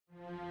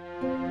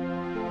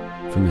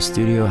From a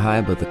studio high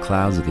above the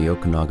clouds of the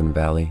Okanagan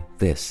Valley,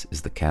 this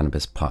is the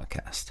Cannabis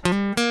Podcast.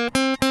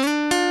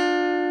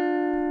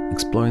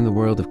 Exploring the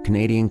world of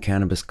Canadian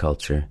cannabis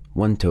culture,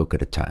 one toke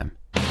at a time.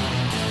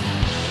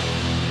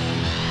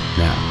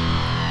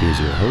 Now, here's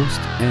your host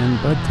and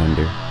bud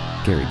tender,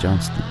 Gary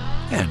Johnston.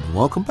 And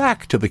welcome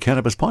back to the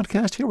Cannabis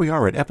Podcast. Here we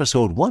are at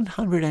episode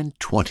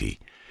 120.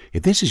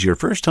 If this is your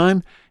first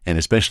time, an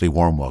especially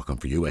warm welcome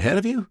for you. Ahead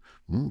of you,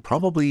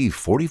 probably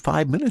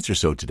 45 minutes or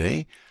so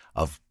today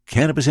of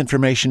cannabis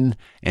information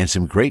and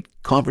some great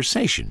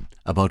conversation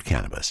about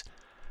cannabis.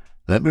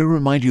 Let me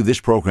remind you this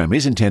program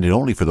is intended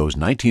only for those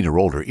 19 or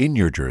older in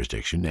your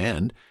jurisdiction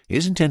and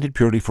is intended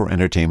purely for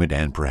entertainment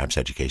and perhaps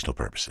educational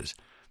purposes.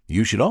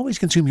 You should always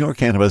consume your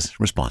cannabis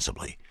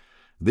responsibly.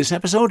 This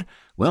episode,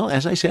 well,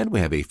 as I said, we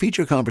have a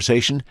feature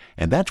conversation,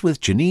 and that's with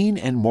Janine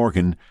and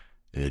Morgan.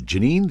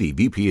 Janine, the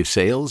VP of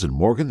Sales, and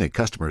Morgan, the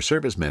Customer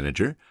Service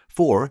Manager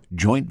for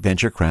Joint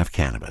Venture Craft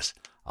Cannabis.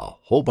 A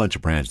whole bunch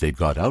of brands they've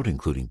got out,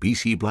 including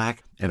BC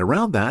Black. And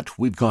around that,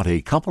 we've got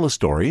a couple of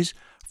stories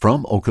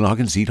from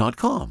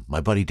OkanaganZ.com, my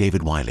buddy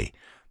David Wiley.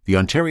 The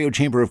Ontario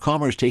Chamber of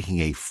Commerce taking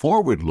a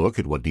forward look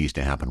at what needs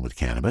to happen with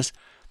cannabis.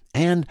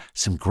 And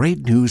some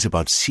great news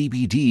about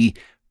CBD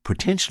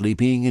potentially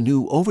being a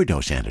new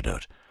overdose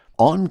antidote.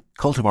 On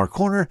Cultivar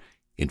Corner,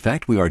 in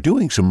fact, we are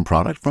doing some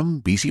product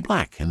from BC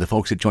Black and the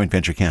folks at Joint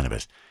Venture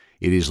Cannabis.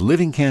 It is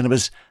Living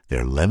Cannabis,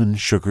 their Lemon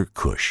Sugar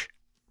Kush.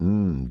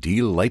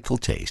 Delightful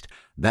taste.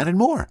 That and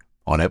more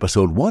on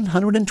episode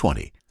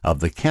 120 of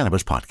the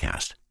Cannabis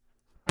Podcast.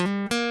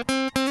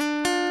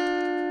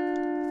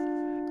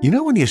 You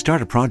know, when you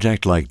start a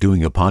project like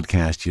doing a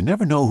podcast, you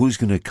never know who's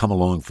going to come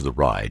along for the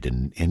ride.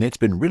 And it's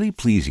been really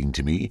pleasing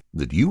to me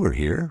that you are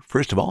here.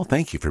 First of all,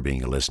 thank you for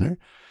being a listener.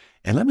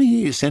 And let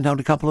me send out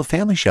a couple of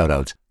family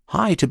shout-outs.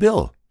 Hi to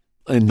Bill.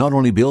 And not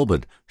only Bill,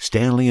 but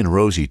Stanley and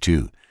Rosie,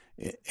 too.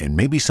 And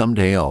maybe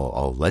someday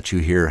I'll let you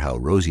hear how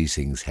Rosie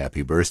sings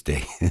Happy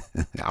Birthday.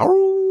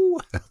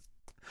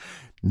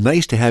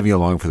 Nice to have you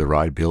along for the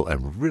ride, Bill.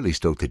 I'm really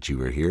stoked that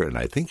you are here, and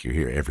I think you're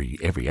here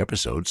every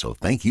episode, so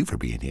thank you for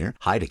being here.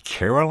 Hi to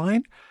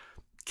Caroline.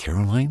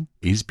 Caroline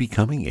is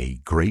becoming a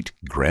great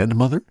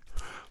grandmother.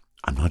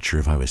 I'm not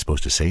sure if I was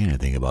supposed to say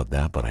anything about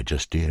that, but I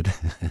just did.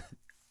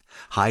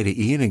 Hi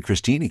to Ian and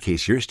Christine, in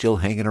case you're still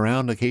hanging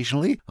around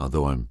occasionally,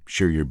 although I'm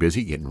sure you're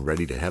busy getting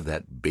ready to have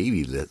that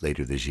baby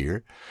later this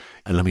year.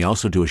 And let me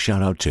also do a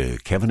shout out to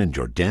Kevin and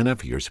Jordana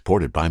for your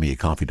support at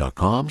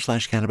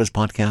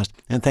buymeacoffee.com/cannabispodcast.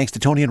 And thanks to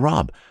Tony and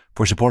Rob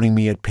for supporting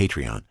me at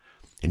Patreon.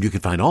 And you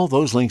can find all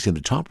those links in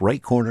the top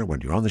right corner when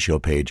you're on the show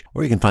page,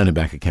 or you can find them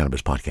back at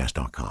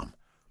cannabispodcast.com.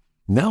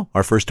 Now,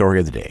 our first story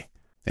of the day.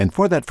 And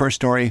for that first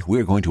story,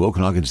 we're going to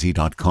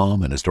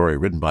OkanaganZ.com and a story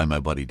written by my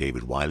buddy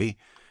David Wiley.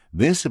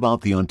 This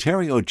about the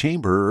Ontario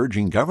Chamber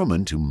urging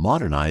government to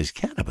modernize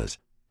cannabis.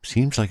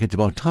 Seems like it's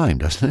about time,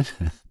 doesn't it?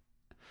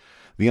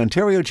 The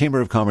Ontario Chamber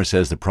of Commerce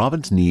says the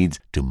province needs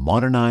to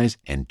modernize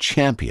and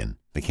champion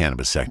the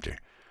cannabis sector.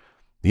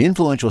 The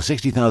influential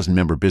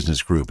 60,000-member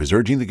business group is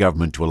urging the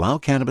government to allow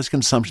cannabis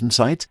consumption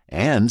sites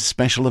and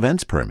special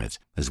events permits,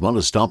 as well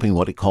as stopping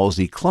what it calls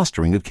the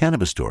clustering of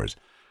cannabis stores.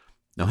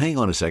 Now, hang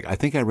on a sec. I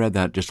think I read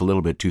that just a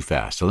little bit too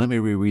fast, so let me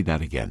reread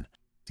that again.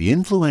 The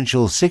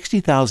influential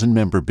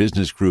 60,000-member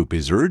business group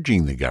is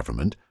urging the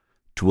government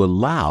to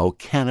allow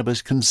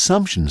cannabis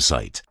consumption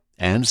sites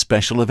and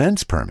special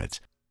events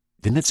permits.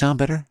 Didn't it sound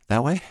better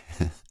that way?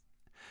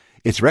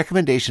 Its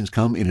recommendations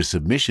come in a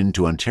submission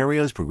to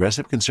Ontario's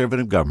Progressive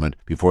Conservative government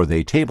before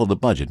they table the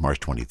budget March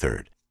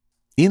 23rd.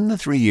 In the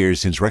 3 years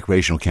since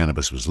recreational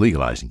cannabis was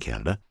legalized in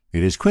Canada,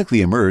 it has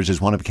quickly emerged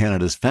as one of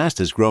Canada's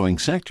fastest-growing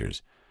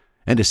sectors,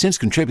 and has since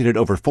contributed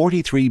over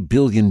 $43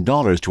 billion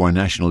to our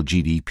national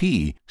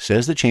GDP,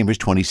 says the Chamber's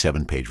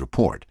 27-page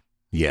report.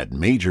 Yet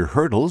major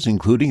hurdles,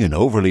 including an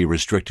overly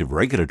restrictive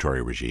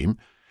regulatory regime,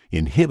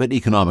 inhibit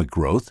economic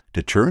growth,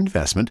 deter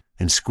investment,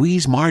 and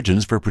squeeze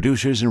margins for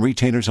producers and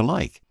retailers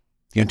alike.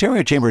 The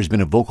Ontario Chamber has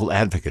been a vocal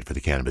advocate for the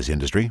cannabis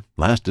industry.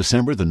 Last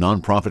December, the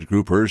nonprofit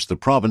group urged the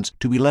province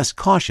to be less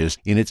cautious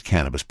in its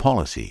cannabis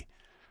policy.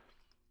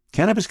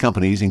 Cannabis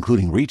companies,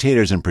 including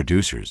retailers and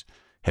producers,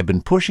 have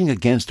been pushing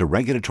against a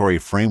regulatory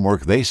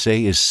framework they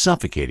say is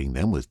suffocating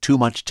them with too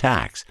much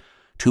tax,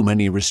 too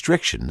many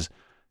restrictions,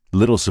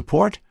 little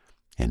support,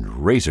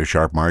 and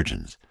razor-sharp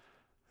margins.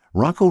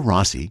 Rocco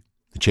Rossi,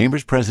 the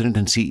Chamber's president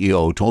and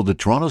CEO, told the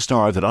Toronto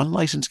Star that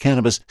unlicensed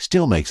cannabis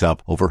still makes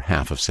up over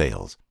half of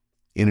sales.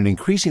 In an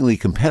increasingly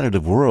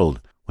competitive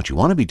world, what you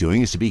want to be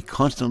doing is to be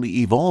constantly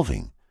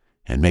evolving.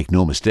 And make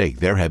no mistake,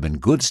 there have been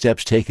good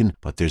steps taken,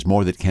 but there's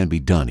more that can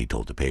be done, he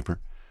told the paper.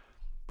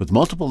 With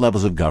multiple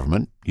levels of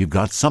government, you've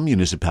got some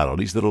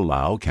municipalities that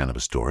allow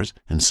cannabis stores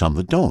and some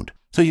that don't.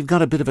 So you've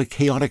got a bit of a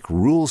chaotic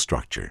rule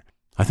structure.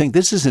 I think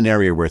this is an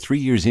area where 3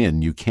 years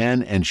in, you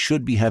can and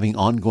should be having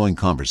ongoing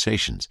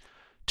conversations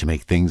to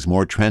make things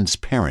more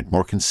transparent,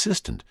 more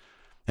consistent,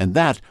 and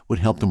that would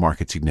help the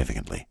market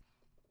significantly.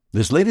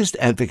 This latest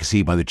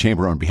advocacy by the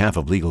Chamber on behalf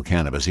of legal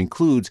cannabis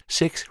includes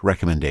 6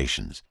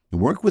 recommendations.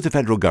 Work with the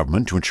federal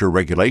government to ensure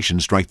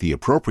regulations strike the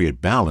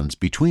appropriate balance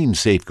between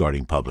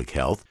safeguarding public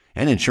health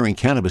and ensuring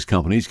cannabis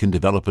companies can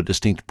develop a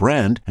distinct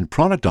brand and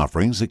product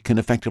offerings that can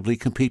effectively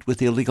compete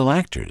with illegal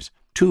actors.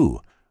 2.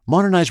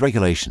 Modernize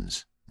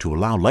regulations to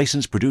allow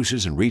licensed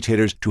producers and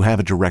retailers to have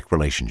a direct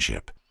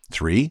relationship.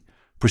 3.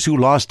 Pursue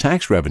lost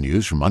tax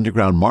revenues from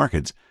underground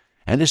markets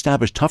and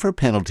establish tougher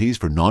penalties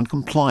for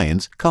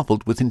non-compliance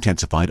coupled with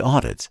intensified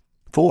audits.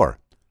 4.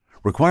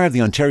 Require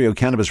the Ontario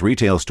Cannabis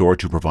Retail Store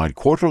to provide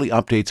quarterly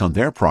updates on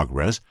their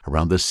progress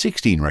around the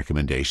 16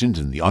 recommendations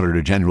in the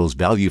Auditor General's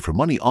Value for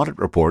Money Audit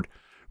Report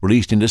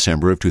released in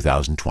December of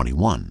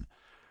 2021.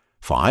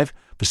 5.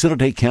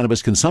 Facilitate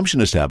cannabis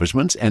consumption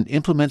establishments and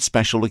implement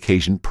special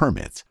occasion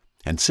permits.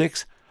 And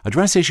 6.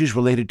 Address issues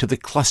related to the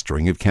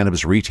clustering of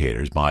cannabis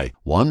retailers by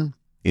 1.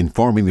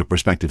 Informing the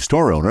prospective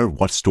store owner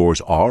what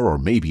stores are or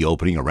may be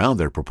opening around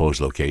their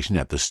proposed location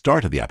at the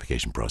start of the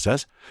application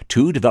process.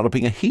 2.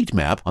 Developing a heat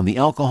map on the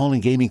Alcohol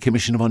and Gaming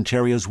Commission of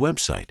Ontario's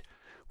website,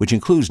 which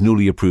includes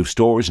newly approved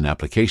stores and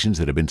applications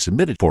that have been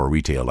submitted for a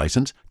retail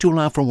license to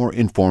allow for more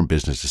informed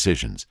business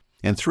decisions.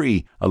 And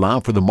 3.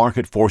 Allow for the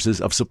market forces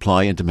of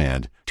supply and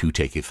demand to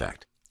take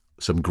effect.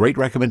 Some great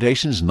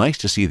recommendations. Nice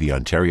to see the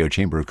Ontario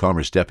Chamber of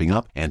Commerce stepping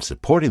up and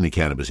supporting the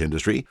cannabis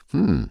industry.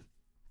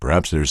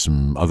 Perhaps there's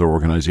some other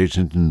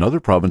organizations in other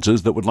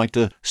provinces that would like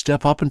to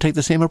step up and take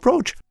the same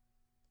approach.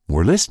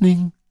 We're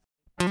listening.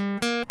 From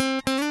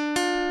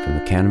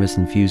the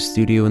cannabis-infused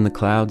studio in the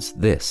clouds,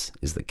 this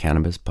is the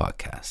Cannabis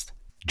Podcast.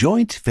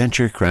 Joint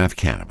Venture Craft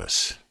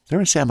Cannabis. They're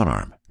in Salmon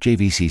Arm,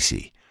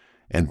 JVCC,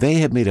 and they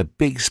have made a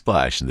big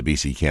splash in the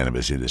BC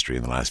cannabis industry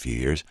in the last few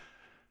years.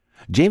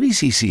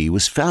 JVCC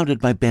was founded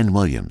by Ben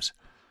Williams.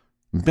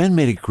 Ben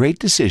made a great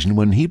decision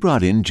when he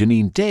brought in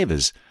Janine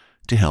Davis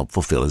to help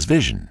fulfill his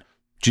vision.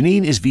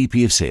 Janine is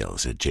VP of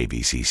Sales at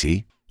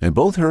JVCC, and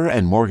both her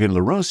and Morgan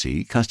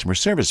LaRossi, Customer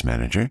Service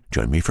Manager,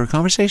 joined me for a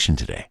conversation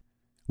today.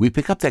 We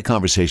pick up that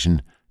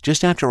conversation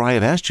just after I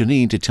have asked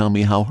Janine to tell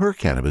me how her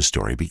cannabis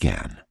story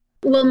began.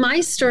 Well, my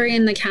story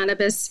in the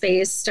cannabis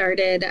space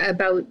started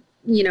about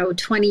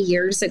 20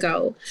 years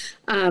ago,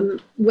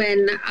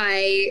 when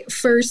I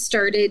first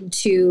started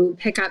to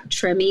pick up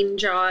trimming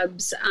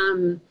jobs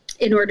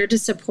in order to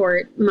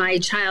support my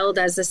child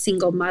as a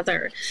single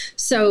mother.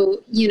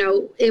 So,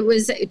 it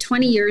was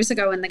 20 years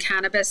ago in the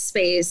cannabis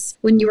space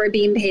when you were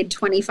being paid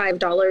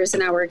 $25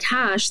 an hour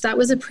cash. That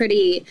was a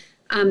pretty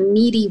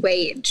needy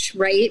wage,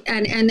 right?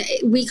 And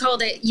we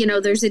called it,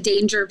 there's a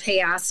danger pay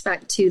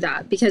aspect to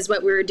that because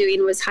what we were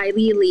doing was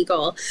highly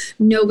illegal.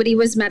 Nobody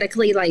was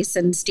medically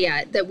licensed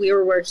yet that we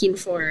were working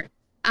for.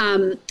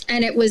 And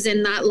it was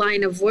in that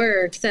line of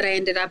work that I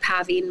ended up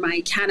having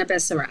my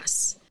cannabis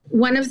arrests.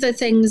 One of the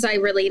things I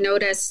really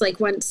noticed,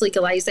 once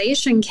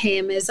legalization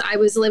came, is I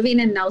was living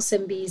in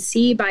Nelson,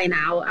 BC by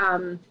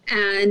now,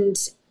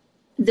 and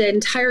the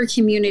entire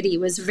community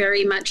was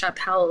very much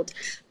upheld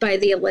by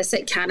the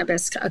illicit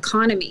cannabis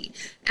economy.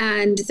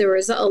 And there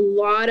was a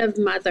lot of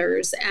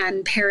mothers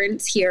and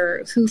parents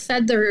here who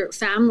fed their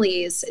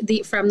families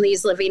from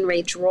these living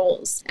wage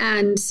roles.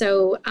 And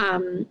so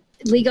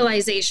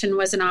legalization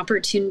was an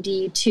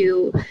opportunity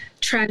to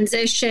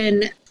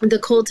transition the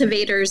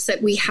cultivators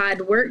that we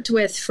had worked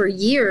with for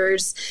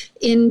years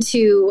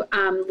into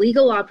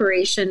legal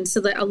operations so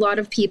that a lot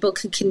of people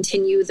could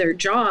continue their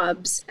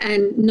jobs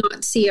and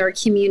not see our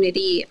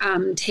community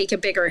take a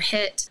bigger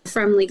hit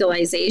from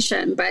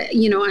legalization. But,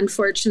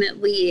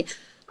 unfortunately,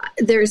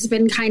 there's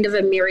been kind of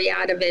a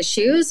myriad of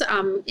issues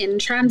in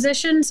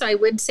transition. So I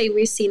would say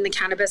we've seen the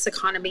cannabis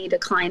economy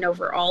decline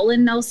overall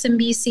in Nelson,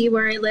 BC,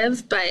 where I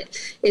live,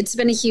 but it's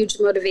been a huge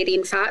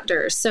motivating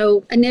factor.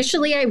 So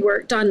initially I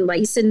worked on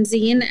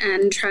licensing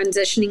and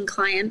transitioning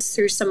clients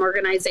through some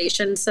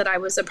organizations that I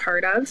was a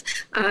part of,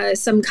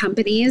 some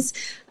companies,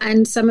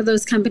 and some of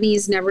those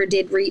companies never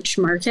did reach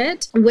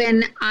market.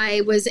 When I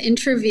was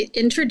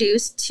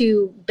introduced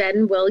to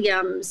Ben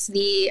Williams,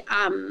 the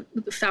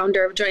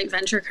founder of Joint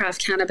Venture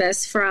Craft Cannabis,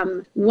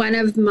 from one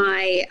of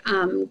my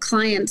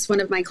clients, one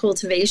of my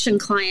cultivation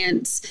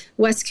clients,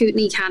 West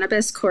Kootenay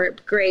Cannabis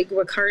Corp, Greg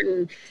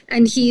Wacarton.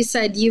 And he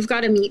said, "You've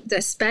got to meet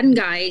this Ben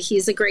guy.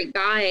 He's a great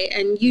guy,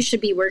 and you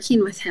should be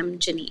working with him,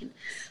 Janine."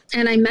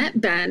 And I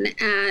met Ben,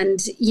 and,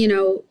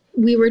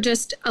 we were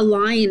just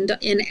aligned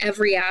in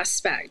every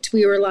aspect.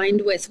 We were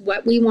aligned with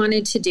what we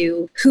wanted to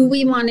do, who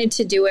we wanted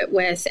to do it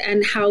with,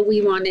 and how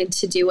we wanted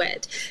to do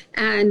it.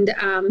 And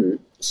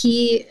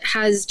he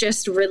has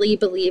just really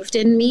believed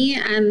in me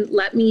and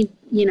let me,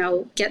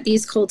 get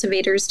these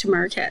cultivators to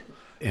market.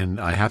 And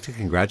I have to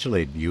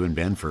congratulate you and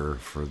Ben for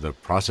the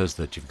process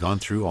that you've gone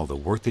through, all the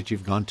work that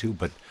you've gone to,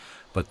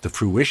 but the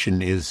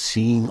fruition is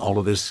seeing all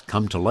of this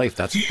come to life.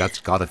 That's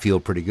got to feel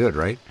pretty good,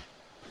 right?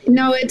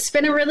 No, it's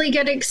been a really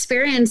good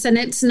experience, and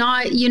it's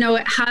not,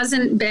 it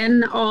hasn't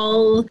been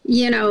all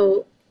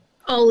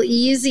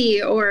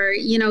easy, or,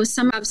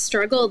 some have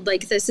struggled.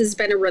 This has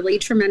been a really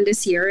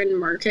tremendous year in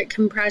market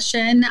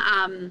compression,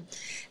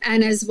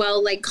 and as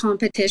well,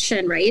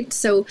 competition, right?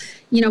 So,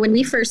 when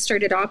we first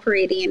started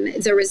operating,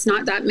 there was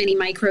not that many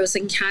micros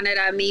in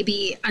Canada,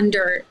 maybe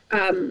under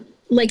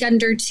like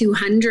under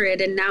 200,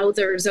 and now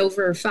there's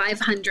over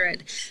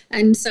 500.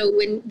 And so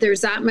when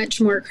there's that much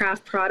more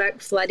craft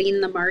product flooding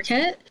the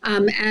market,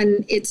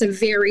 and it's a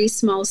very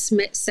small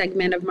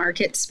segment of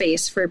market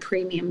space for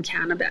premium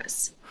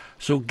cannabis.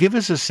 So give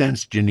us a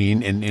sense,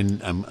 Janine,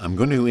 and I'm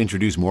going to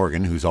introduce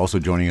Morgan, who's also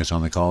joining us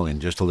on the call in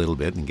just a little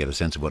bit, and get a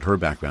sense of what her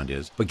background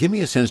is. But give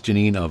me a sense,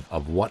 Janine,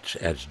 of what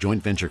at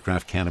Joint Venture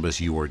Craft Cannabis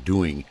you are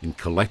doing in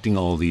collecting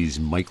all these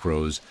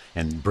micros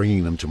and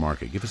bringing them to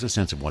market. Give us a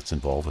sense of what's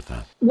involved with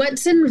that.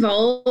 What's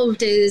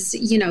involved is,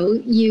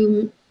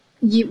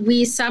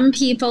 some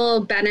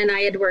people, Ben and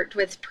I had worked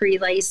with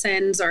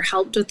pre-license or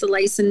helped with the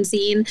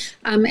licensing,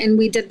 and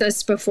we did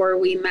this before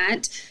we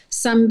met.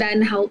 Some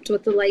Ben helped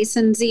with the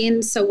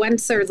licensing. So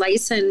once they're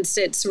licensed,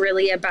 it's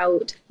really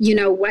about,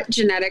 what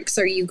genetics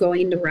are you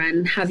going to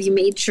run? Have you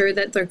made sure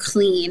that they're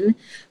clean,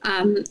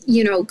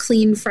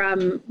 clean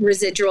from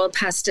residual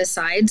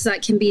pesticides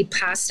that can be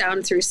passed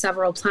down through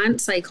several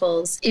plant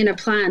cycles in a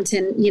plant?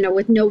 And,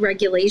 with no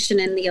regulation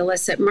in the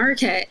illicit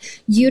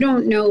market, you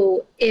don't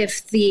know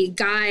if the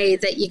guy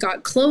that you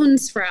got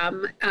clones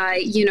from,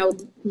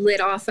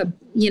 lit off a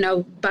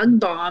bug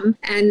bomb,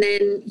 and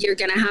then you're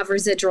going to have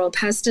residual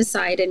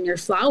pesticide in your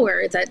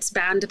flower that's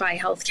banned by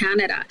Health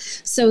Canada.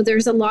 So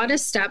there's a lot of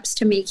steps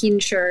to making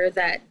sure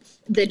that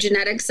the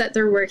genetics that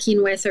they're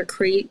working with are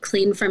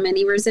clean from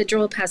any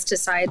residual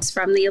pesticides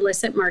from the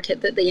illicit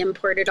market that they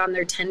imported on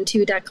their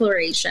 10-2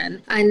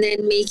 declaration, and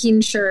then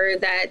making sure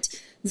that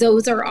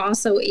those are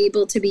also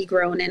able to be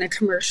grown in a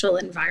commercial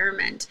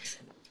environment.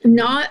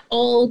 Not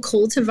all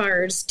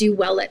cultivars do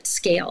well at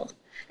scale,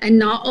 and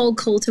not all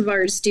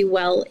cultivars do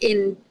well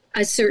in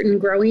a certain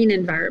growing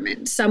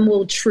environment. Some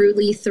will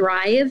truly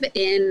thrive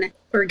in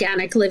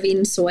organic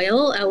living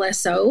soil,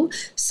 LSO.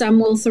 Some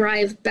will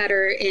thrive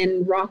better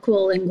in rock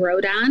wool and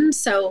grodan.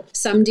 So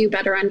some do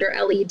better under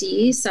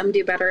LED, some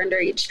do better under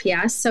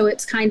HPS. So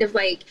it's kind of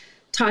like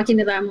talking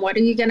to them, what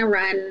are you going to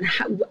run?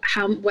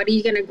 What are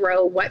you going to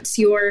grow? What's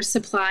your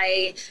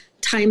supply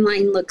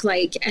timeline look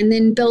like? And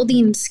then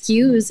building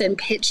SKUs and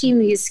pitching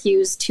these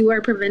SKUs to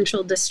our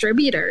provincial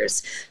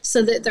distributors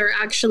so that they're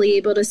actually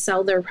able to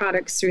sell their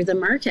products through the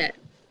market.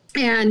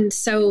 And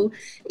so,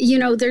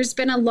 there's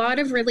been a lot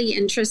of really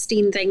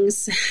interesting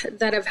things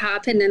that have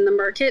happened in the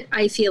market.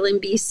 I feel in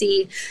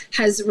BC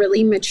has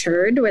really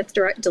matured with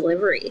direct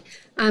delivery,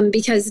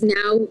 because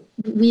now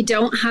we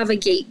don't have a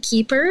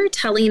gatekeeper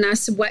telling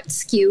us what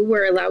SKU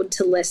we're allowed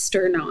to list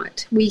or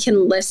not. We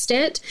can list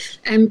it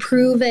and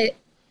prove it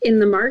in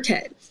the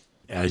market.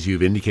 As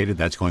you've indicated,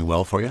 that's going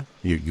well for you?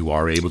 You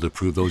are able to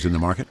prove those in the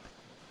market?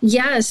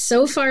 Yeah,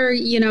 so far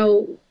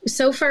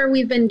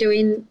we've been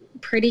doing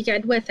pretty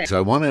good with it. So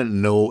I want to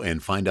know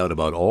and find out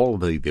about all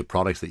the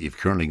products that you've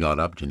currently got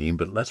up, Janine,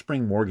 but let's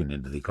bring Morgan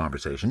into the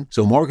conversation.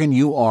 So Morgan,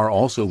 you are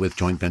also with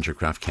Joint Venture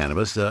Craft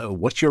Cannabis.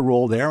 What's your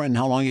role there and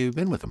how long have you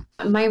been with them?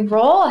 My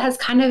role has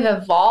kind of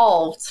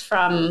evolved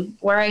from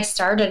where I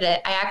started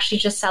it. I actually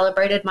just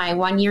celebrated my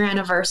 1-year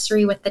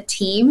anniversary with the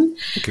team.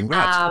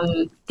 Congrats.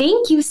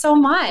 Thank you so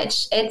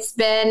much. It's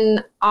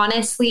been,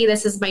 honestly,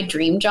 this is my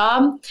dream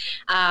job.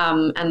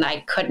 And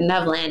I couldn't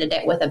have landed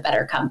it with a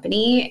better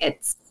company.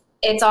 It's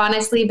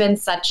honestly been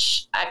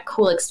such a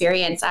cool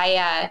experience.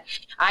 I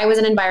was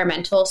an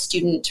environmental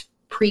student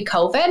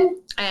pre-COVID,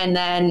 and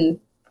then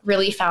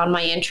really found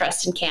my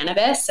interest in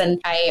cannabis.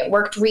 And I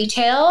worked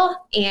retail,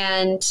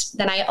 and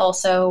then I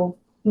also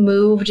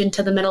moved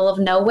into the middle of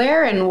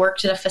nowhere and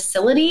worked at a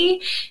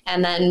facility,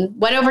 and then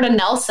went over to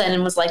Nelson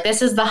and was like,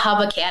 this is the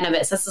hub of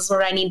cannabis. This is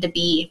where I need to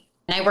be.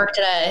 And I worked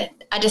at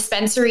a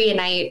dispensary,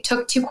 and I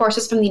took 2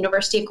 courses from the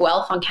University of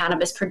Guelph on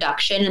cannabis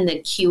production and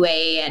the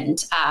QA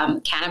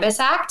and Cannabis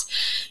Act,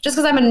 just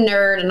because I'm a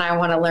nerd and I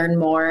want to learn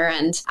more.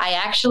 And I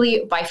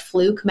actually, by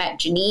fluke, met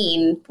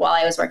Janine while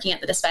I was working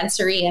at the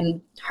dispensary, and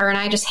her and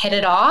I just hit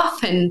it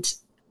off, and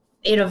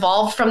it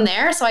evolved from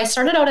there. So I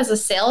started out as a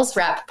sales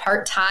rep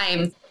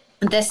part-time.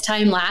 This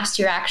time last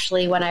year,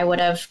 actually, when I would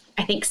have,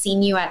 I think,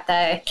 seen you at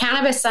the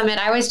Cannabis Summit,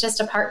 I was just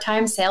a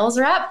part-time sales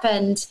rep,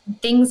 and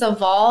things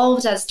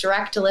evolved as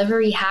direct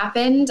delivery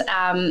happened.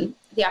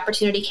 The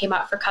opportunity came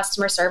up for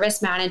customer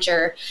service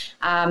manager.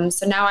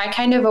 So now I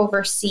kind of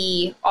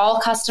oversee all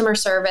customer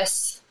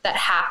service that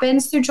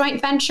happens through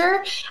joint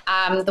venture.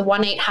 The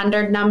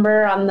 1-800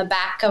 number on the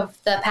back of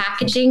the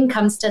packaging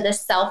comes to this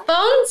cell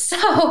phone.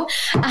 So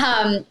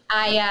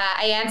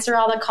I answer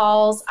all the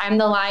calls. I'm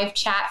the live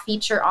chat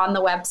feature on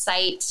the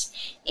website.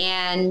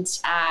 And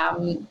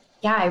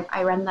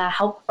I run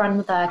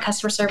the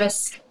customer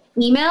service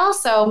email.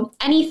 So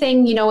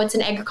anything, it's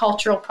an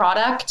agricultural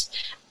product.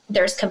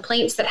 There's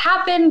complaints that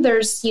happen.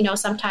 There's,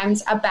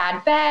 sometimes a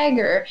bad bag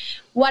or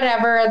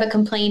whatever the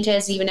complaint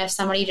is, even if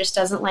somebody just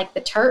doesn't like the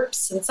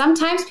terps. And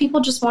sometimes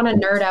people just want to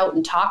nerd out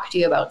and talk to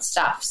you about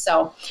stuff.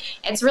 So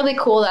it's really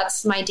cool.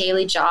 That's my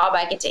daily job.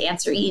 I get to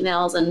answer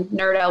emails and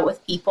nerd out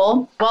with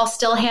people while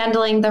still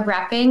handling the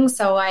repping.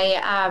 So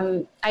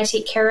I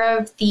take care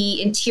of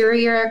the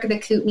interior, the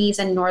Kootenays,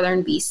 and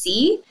northern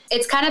BC.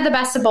 It's kind of the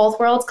best of both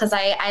worlds because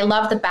I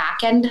love the back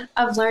end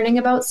of learning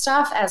about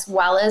stuff as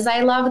well as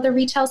I love the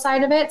retail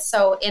side of it.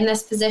 So in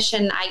this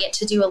position, I get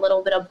to do a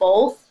little bit of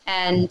both,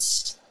 and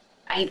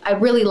I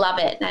really love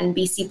it. And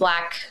BC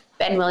Black,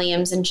 Ben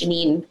Williams and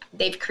Janine,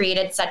 they've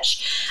created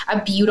such a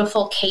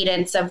beautiful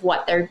cadence of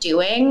what they're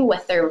doing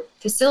with their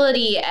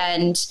facility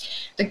and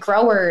the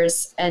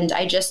growers. And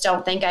I just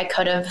don't think I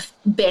could have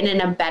been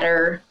in a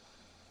better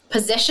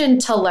position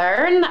to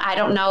learn. I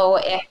don't know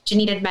if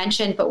Janine had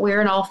mentioned, but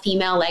we're an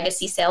all-female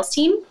legacy sales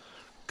team.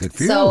 Good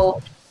for you.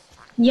 So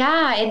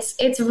yeah,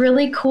 it's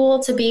really cool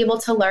to be able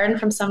to learn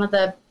from some of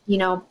the,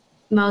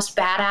 most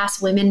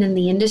badass women in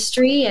the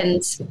industry, and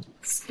it's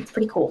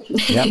pretty cool.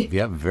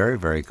 Yeah, very,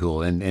 very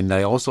cool. And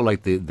I also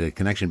like the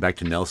connection back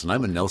to Nelson.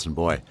 I'm a Nelson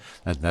boy.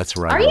 That's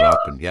where I grew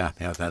up. And yeah,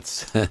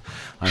 that's.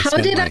 How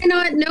did I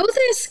not know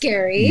this,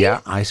 Gary?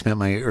 Yeah, I spent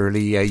my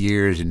early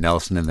years in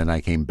Nelson, and then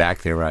I came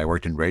back there. I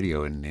worked in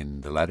radio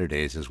in the latter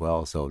days as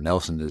well. So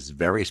Nelson is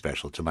very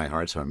special to my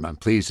heart. So I'm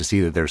pleased to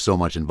see that there's so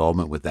much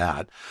involvement with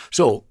that.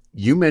 So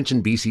you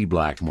mentioned BC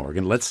Black,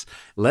 Morgan. Let's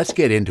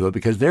get into it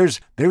because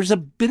there's a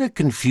bit of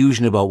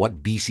confusion about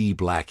what BC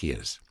Black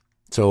is.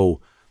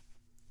 So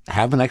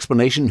have an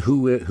explanation.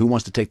 Who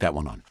wants to take that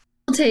one on?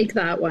 I'll take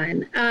that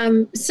one.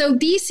 So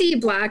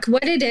BC Black,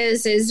 what it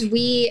is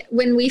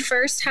when we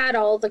first had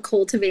all the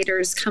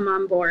cultivators come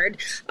on board,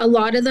 a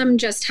lot of them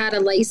just had a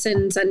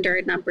license under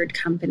a numbered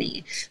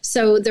company.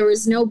 So there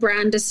was no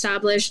brand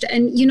established.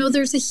 And,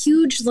 there's a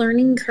huge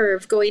learning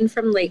curve going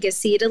from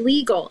legacy to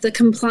legal. The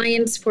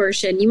compliance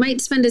portion, you might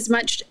spend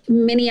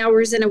many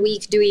hours in a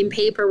week doing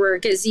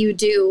paperwork as you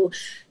do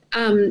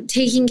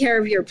taking care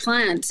of your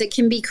plants. It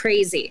can be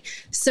crazy.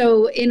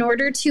 So in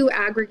order to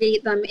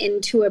aggregate them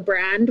into a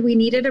brand, we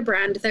needed a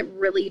brand that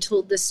really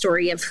told the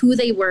story of who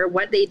they were,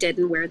 what they did,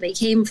 and where they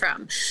came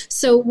from.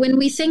 So when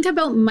we think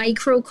about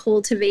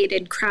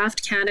micro-cultivated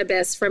craft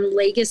cannabis from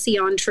legacy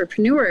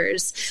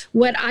entrepreneurs,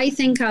 what I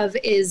think of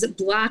is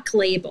Black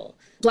Label.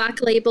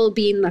 Black Label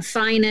being the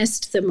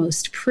finest, the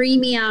most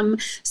premium.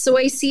 So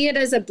I see it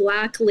as a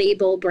Black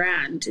Label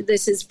brand.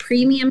 This is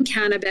premium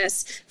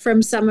cannabis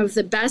from some of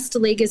the best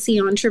legacy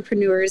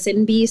entrepreneurs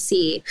in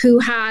BC who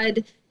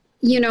had,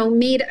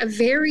 made a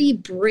very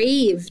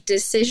brave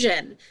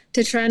decision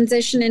to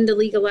transition into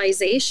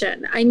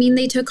legalization. I mean,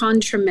 they took on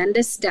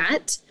tremendous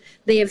debt.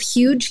 They have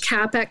huge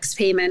CapEx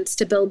payments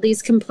to build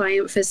these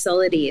compliant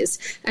facilities,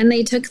 and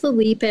they took the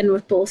leap in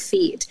with both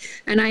feet.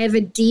 And I have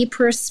a deep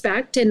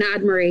respect and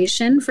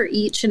admiration for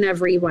each and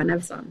every one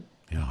of them.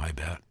 Yeah, I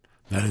bet.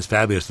 That is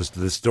fabulous.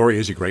 The story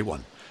is a great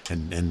one.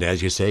 And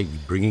as you say,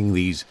 bringing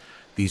these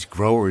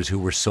growers who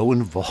were so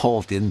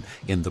involved in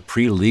the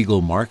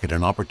pre-legal market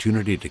an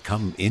opportunity to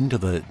come into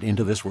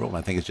this world,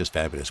 I think it's just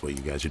fabulous what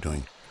you guys are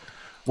doing.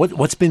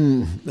 What's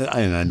been,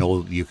 and I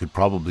know you could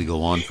probably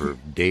go on for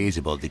days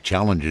about the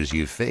challenges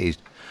you've faced.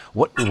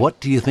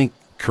 What do you think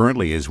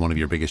currently is one of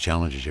your biggest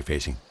challenges you're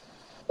facing?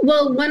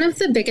 Well, one of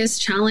the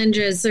biggest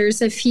challenges,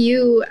 there's a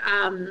few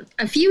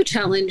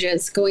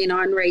challenges going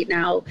on right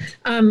now.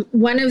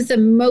 One of the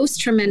most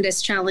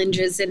tremendous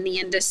challenges in the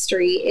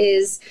industry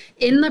is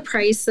in the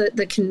price that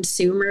the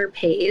consumer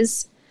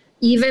pays,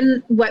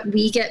 even what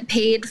we get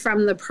paid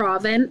from the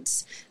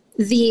province.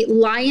 The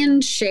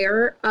lion's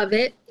share of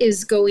it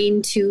is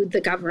going to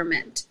the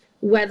government,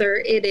 whether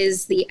it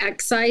is the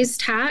excise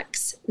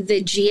tax,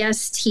 the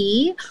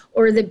GST,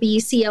 or the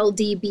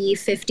BCLDB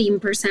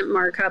 15%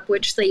 markup,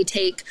 which they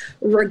take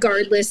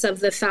regardless of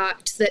the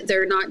fact that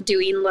they're not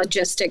doing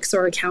logistics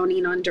or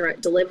accounting on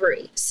direct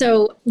delivery.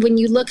 So when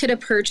you look at a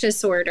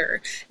purchase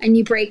order and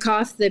you break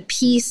off the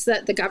piece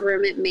that the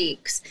government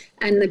makes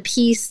and the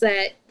piece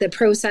that the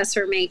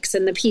processor makes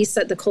and the piece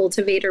that the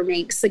cultivator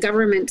makes, the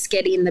government's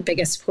getting the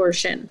biggest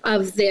portion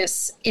of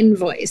this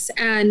invoice.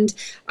 And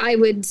I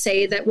would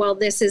say that while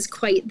this is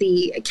quite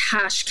the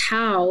cash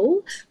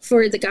cow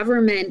for the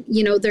government,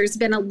 there's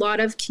been a lot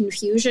of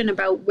confusion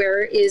about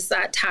where is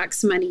that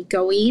tax money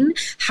going?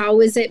 How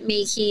is it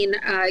making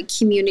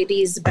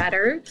communities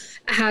better?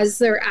 Has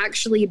there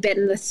actually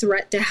been the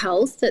threat to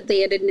health that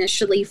they had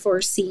initially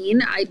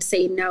foreseen? I'd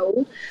say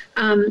no.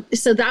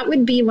 So that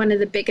would be one of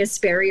the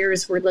biggest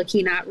barriers we're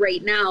looking at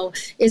right now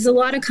is a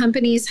lot of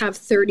companies have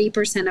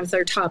 30% of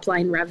their top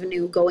line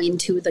revenue going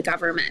to the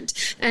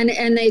government. And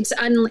it's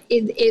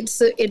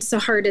the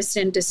hardest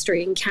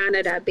industry in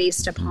Canada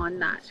based upon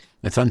that.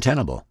 It's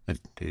untenable.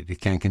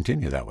 It can't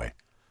continue that way.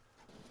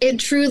 It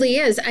truly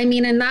is. I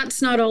mean, and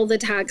that's not all the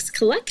tax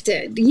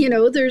collected.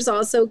 There's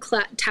also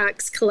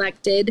tax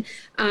collected,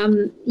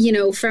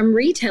 from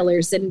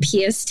retailers and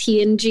PST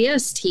and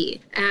GST,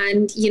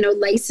 and,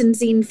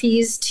 licensing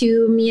fees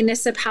to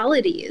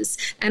municipalities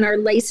and our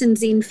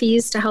licensing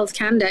fees to Health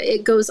Canada.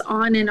 It goes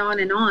on and on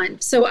and on.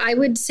 So I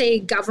would say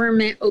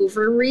government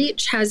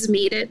overreach has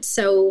made it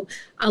so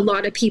a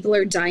lot of people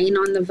are dying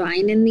on the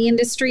vine in the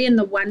industry, and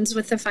the ones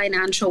with the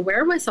financial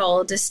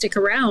wherewithal to stick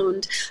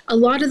around, a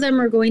lot of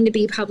them are going to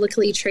be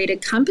publicly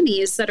traded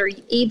companies that are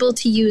able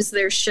to use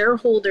their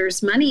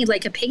shareholders' money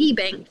like a piggy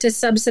bank to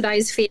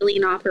subsidize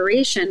failing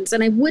operations.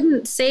 And I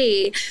wouldn't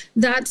say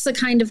that's the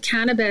kind of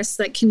cannabis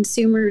that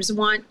consumers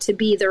want to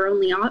be their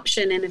only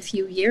option in a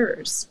few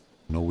years.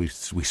 No, we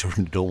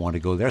certainly don't want to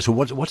go there. So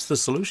what's the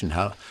solution?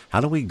 How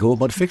do we go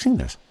about fixing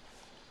this?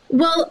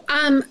 Well,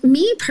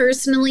 me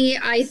personally,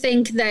 I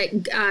think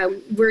that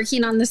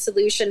working on the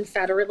solution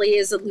federally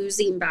is a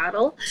losing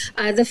battle.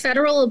 The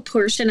federal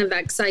portion of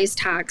excise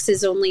tax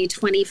is only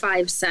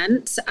 25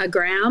 cents a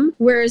gram,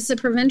 whereas the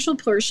provincial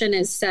portion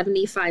is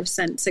 75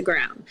 cents a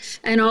gram.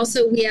 And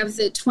also we have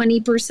the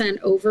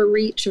 20%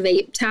 overreach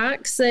vape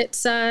tax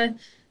that's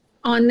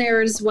on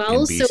there as well.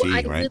 In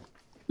BC, right?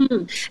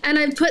 And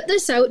I've put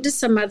this out to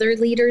some other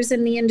leaders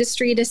in the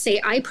industry to say,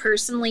 I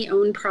personally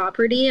own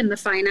property in the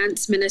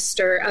finance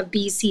minister of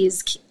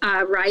BC's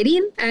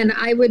riding, and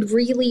I would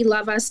really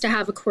love us to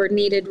have a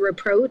coordinated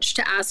approach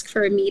to ask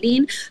for a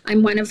meeting.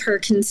 I'm one of her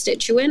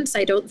constituents.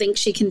 I don't think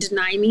she can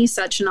deny me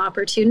such an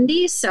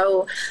opportunity.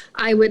 So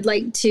I would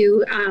like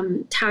to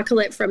tackle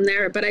it from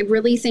there. But I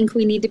really think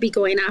we need to be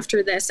going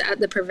after this at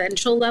the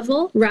provincial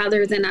level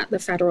rather than at the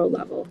federal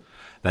level.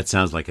 That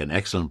sounds like an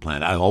excellent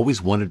plan. I always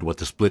wondered what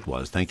the split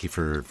was. Thank you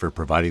for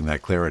providing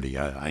that clarity.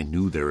 I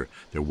knew there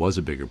was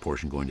a bigger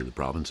portion going to the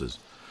provinces.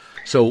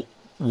 So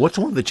what's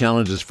one of the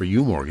challenges for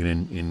you, Morgan,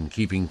 in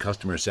keeping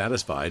customers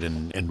satisfied,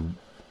 and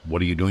what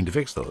are you doing to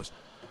fix those?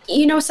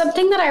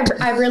 Something that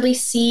I really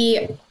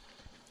see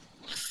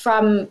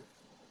from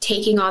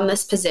taking on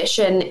this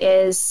position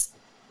is,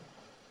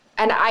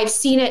 and I've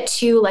seen it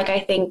too, like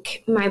I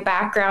think my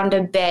background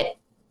a bit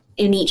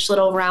in each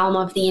little realm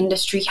of the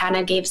industry kind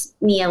of gives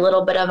me a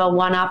little bit of a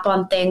one-up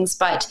on things,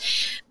 but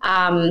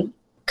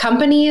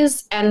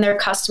companies and their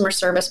customer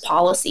service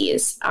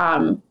policies.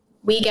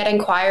 We get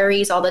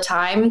inquiries all the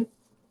time,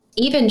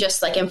 even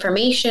just like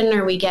information,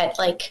 or we get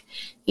like,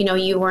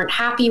 you weren't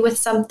happy with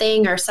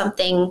something or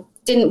something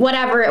didn't,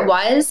 whatever it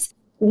was.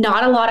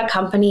 Not a lot of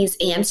companies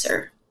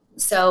answer.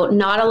 So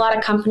not a lot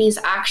of companies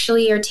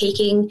actually are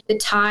taking the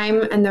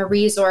time and the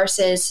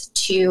resources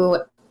to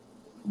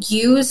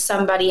use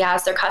somebody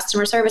as their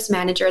customer service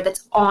manager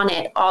that's on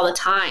it all the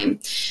time.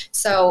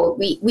 So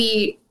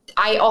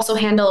I also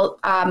handle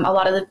a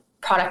lot of the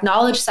product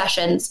knowledge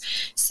sessions.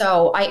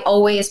 So I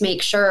always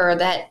make sure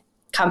that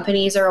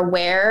companies are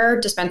aware,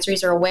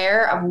 dispensaries are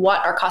aware of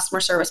what our customer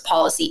service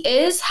policy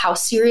is, how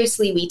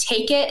seriously we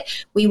take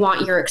it. We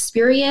want your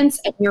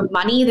experience and your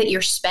money that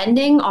you're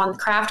spending on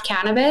craft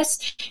cannabis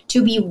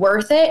to be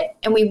worth it.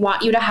 And we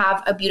want you to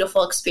have a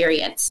beautiful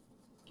experience.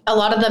 A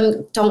lot of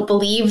them don't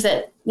believe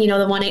that, the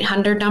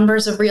 1-800 number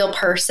is a real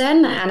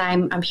person. And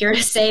I'm here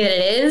to say that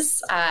it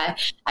is.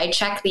 I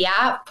check the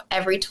app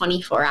every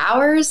 24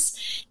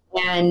 hours.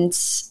 And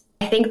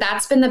I think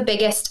that's been the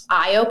biggest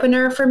eye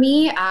opener for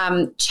me.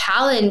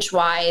 Challenge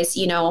wise,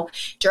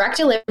 direct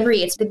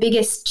delivery, it's the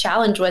biggest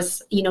challenge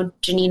was,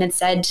 Janine had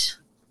said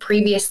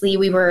previously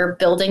we were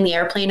building the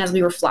airplane as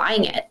we were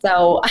flying it.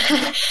 So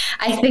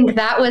I think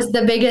that was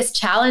the biggest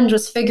challenge,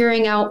 was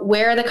figuring out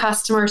where the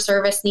customer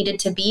service needed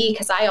to be.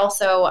 Because I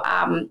also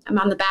am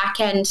on the back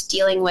end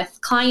dealing with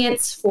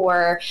clients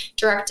for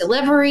direct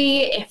delivery,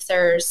 if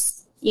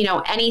there's,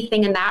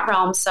 anything in that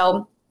realm.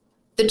 So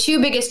the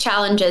two biggest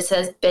challenges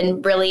has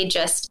been really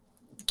just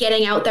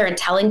getting out there and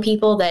telling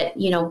people that,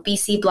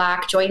 BC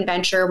Black joint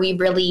venture, we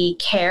really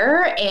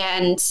care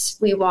and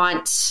we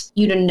want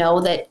you to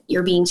know that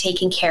you're being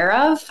taken care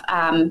of.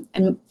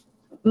 And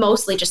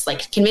mostly just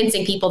like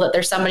convincing people that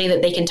there's somebody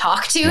that they can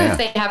talk to if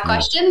they have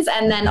questions.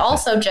 And then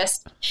also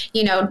just,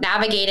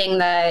 navigating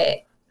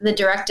the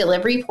direct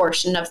delivery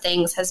portion of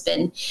things has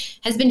been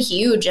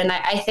huge. And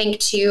I think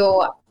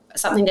too,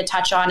 something to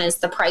touch on is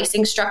the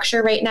pricing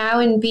structure right now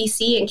in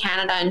BC and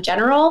Canada in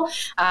general.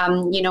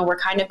 We're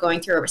kind of going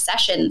through a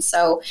recession.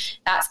 So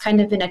that's kind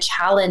of been a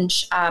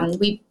challenge.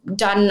 We've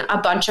done a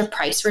bunch of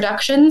price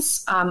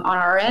reductions on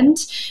our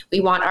end.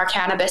 We want our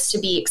cannabis to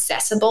be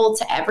accessible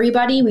to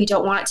everybody. We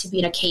don't want it to be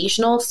an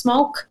occasional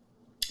smoke.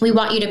 We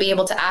want you to be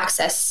able to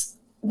access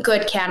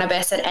good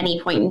cannabis at any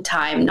point in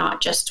time,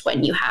 not just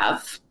when you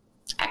have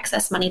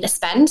excess money to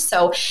spend.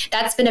 So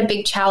that's been a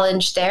big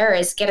challenge there,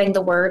 is getting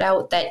the word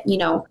out that,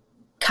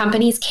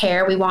 companies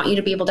care. We want you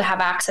to be able to have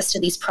access to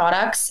these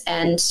products,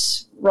 and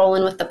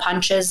rolling with the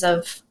punches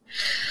of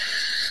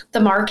the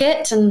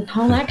market and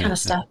all that kind of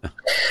stuff.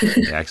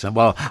 Excellent.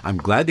 Well, I'm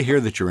glad to hear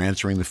that you're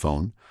answering the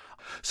phone.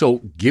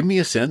 So give me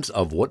a sense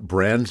of what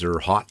brands are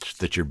hot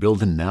that you're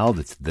building now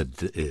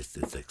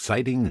that's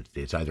exciting.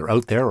 It's either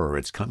out there or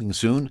it's coming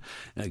soon.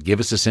 Give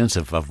us a sense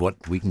of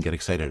what we can get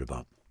excited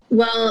about.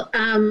 Well,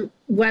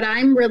 what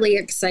I'm really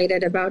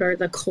excited about are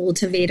the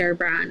cultivator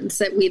brands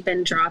that we've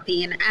been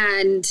dropping.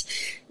 And,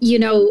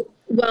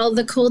 while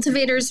the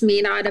cultivators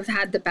may not have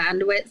had the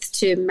bandwidth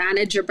to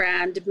manage a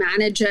brand,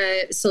 manage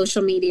a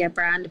social media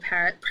brand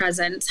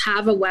presence,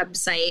 have a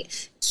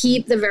website,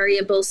 keep the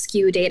variable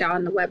SKU data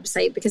on the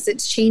website because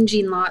it's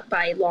changing lot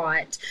by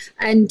lot,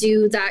 and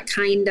do that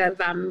kind of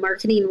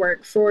marketing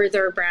work for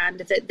their brand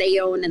that they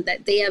own and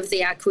that they have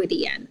the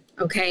equity in.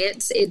 Okay,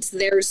 it's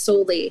theirs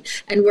solely,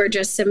 and we're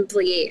just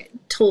simply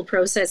tool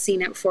processing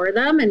it for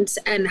them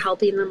and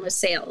helping them with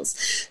sales.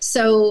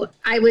 So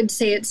I would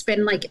say it's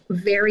been like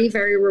very,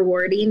 very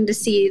rewarding to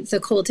see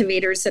the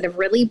cultivators that have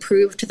really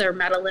proved their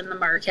mettle in the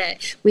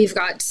market. We've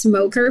got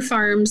Smoker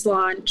Farms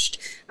launched.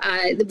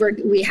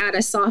 We had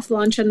a soft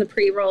launch on the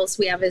pre-rolls.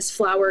 We have his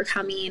flower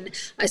coming,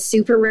 a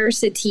super rare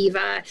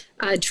sativa,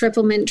 a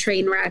triple mint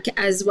train wreck,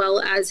 as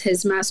well as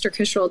his Master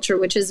Kush Ultra,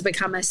 which has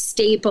become a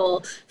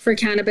staple for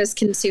cannabis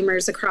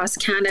consumers across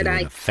Canada.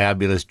 Doing a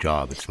fabulous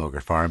job at Smoker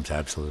Farms,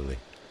 absolutely.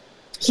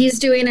 He's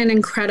doing an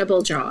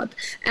incredible job.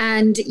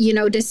 And,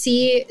 to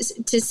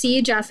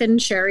see Jeff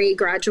and Sherry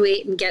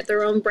graduate and get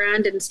their own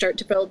brand and start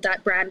to build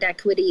that brand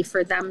equity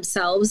for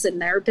themselves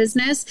and their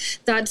business,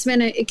 that's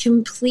been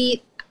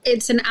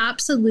it's an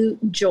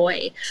absolute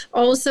joy.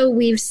 Also,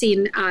 we've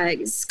seen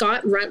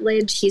Scott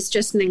Rutledge. He's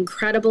just an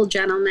incredible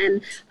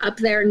gentleman up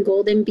there in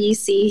Golden,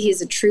 BC.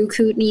 He's a true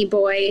Kootenai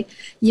boy,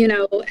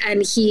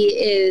 and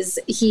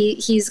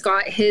he's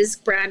got his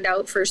brand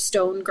out for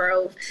Stone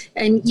Grove.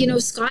 And,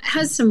 Scott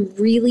has some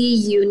really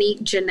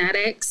unique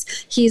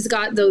genetics. He's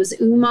got those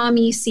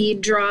umami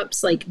seed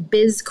drops like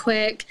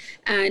Bizquick.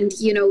 And,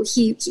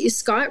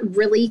 Scott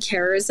really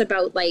cares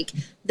about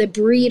the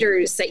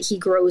breeders that he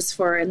grows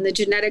for and the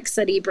genetics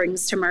that he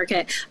brings to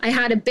market. I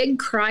had a big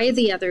cry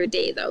the other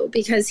day, though,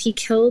 because he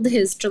killed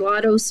his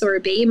gelato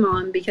sorbet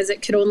mom because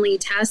it could only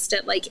test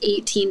at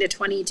 18 to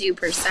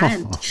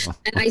 22%.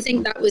 And I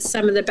think that was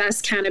some of the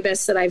best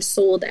cannabis that I've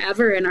sold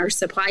ever in our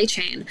supply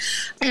chain.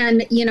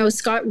 And,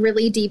 Scott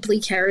really deeply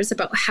cares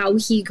about how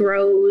he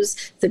grows,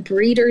 the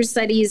breeders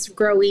that he's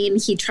growing.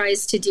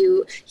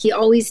 He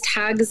always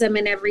tags them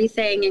in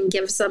everything and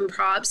gives them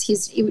props.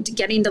 He's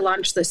getting to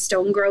launch the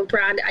Stone Grove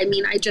brand. I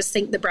mean, I just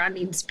think the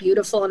branding's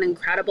beautiful and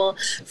incredible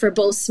for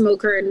both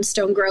Smoker and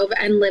Stone Grove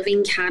and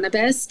Living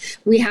Cannabis.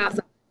 We have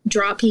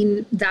dropped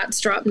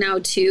now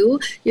too.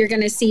 You're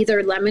going to see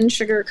their lemon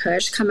sugar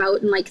kush come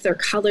out in their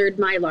colored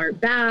mylar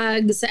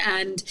bags,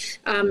 and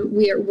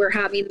we're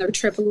having their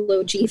triple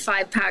OG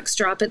 5-packs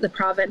drop at the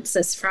province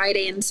this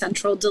Friday in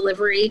central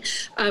delivery.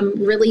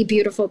 Really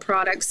beautiful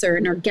products. They're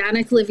an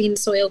organic living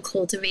soil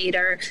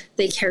cultivator.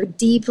 They care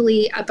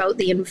deeply about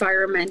the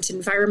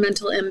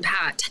environmental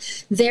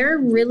impact. They're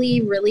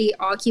really, really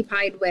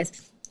occupied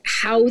with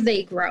how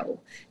they grow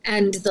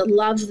and the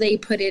love they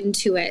put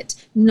into it,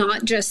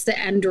 not just the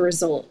end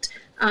result.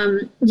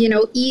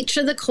 Each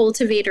of the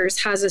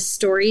cultivators has a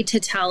story to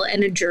tell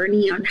and a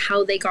journey on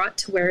how they got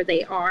to where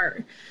they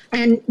are.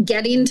 And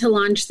getting to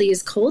launch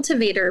these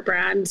cultivator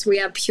brands, we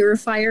have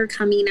Purifier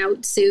coming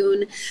out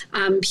soon.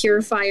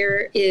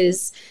 Purifier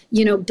is,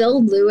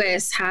 Bill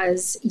Lewis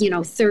has,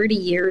 30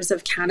 years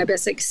of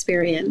cannabis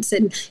experience,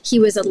 and he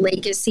was a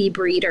legacy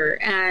breeder.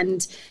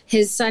 And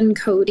his son,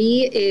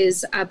 Cody,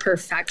 is a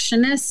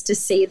perfectionist, to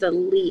say the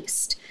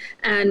least.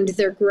 And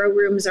their grow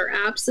rooms are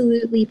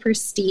absolutely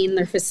pristine.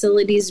 Their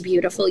facility is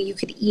beautiful. You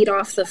could eat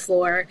off the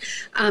floor.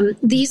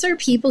 These are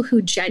people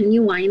who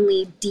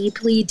genuinely,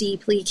 deeply,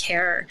 deeply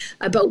care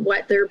about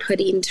what they're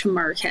putting to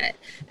market.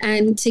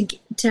 And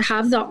to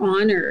have the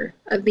honor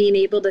of being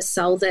able to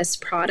sell this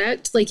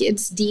product,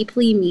 it's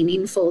deeply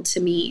meaningful to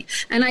me.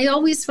 And I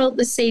always felt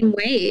the same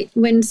way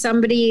when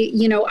somebody,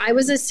 I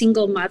was a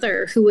single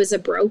mother who was a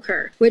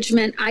broker, which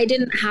meant I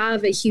didn't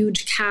have a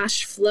huge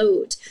cash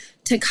float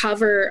to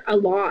cover a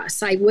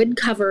loss. I would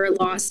cover a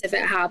loss if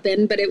it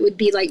happened, but it would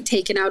be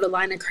taking out a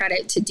line of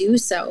credit to do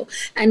so.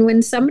 And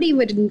when somebody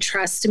would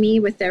entrust me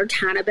with their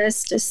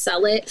cannabis to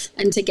sell it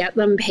and to get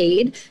them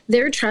paid,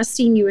 they're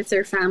trusting you with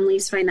their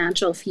family's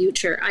financial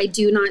future. I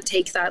do not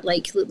take that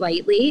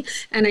lightly.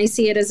 And I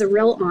see it as a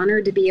real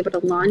honor to be able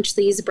to launch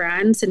these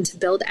brands and to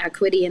build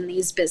equity in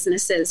these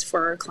businesses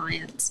for our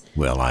clients.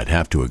 Well, I'd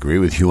have to agree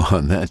with you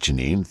on that,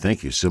 Janine.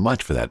 Thank you so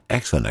much for that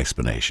excellent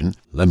explanation.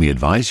 Let me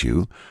advise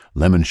you,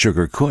 Lemon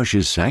Sugar Kush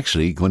is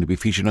actually going to be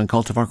featured on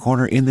Cultivar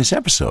Corner in this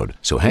episode,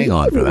 so hang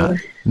on for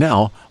that.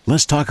 Now,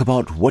 let's talk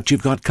about what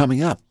you've got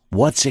coming up.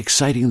 What's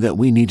exciting that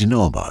we need to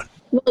know about?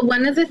 Well,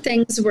 one of the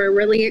things we're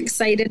really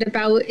excited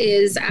about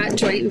is at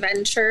Joint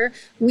Venture,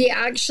 we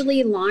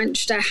actually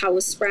launched a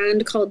house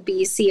brand called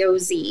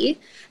BCOZ,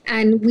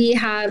 and we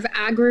have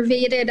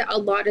aggravated a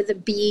lot of the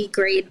B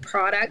grade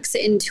products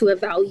into a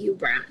value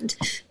brand,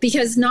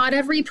 because not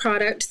every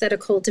product that a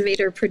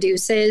cultivator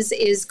produces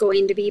is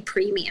going to be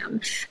premium.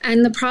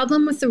 And the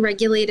problem with the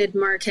regulated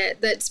market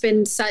that's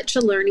been such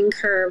a learning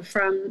curve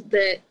from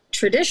the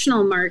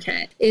traditional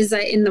market is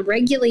that in the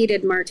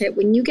regulated market,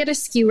 when you get a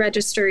SKU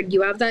registered,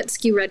 you have that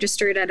SKU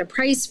registered at a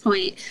price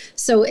point.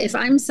 So if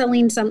I'm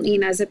selling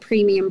something as a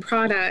premium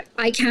product,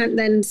 I can't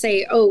then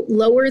say, oh,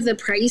 lower the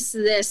price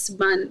this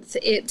month.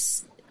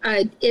 It's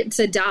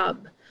a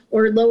dub.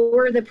 Or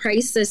lower the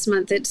price this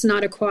month. It's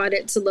not a quad,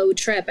 it's a low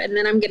trip. And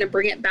then I'm going to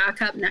bring it back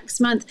up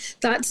next month.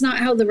 That's not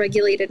how the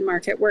regulated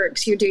market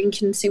works. You're doing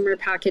consumer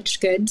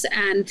packaged goods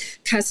and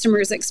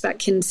customers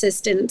expect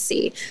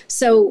consistency.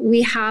 So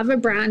we have a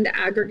brand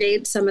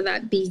aggregate some of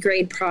that B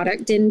grade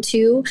product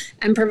into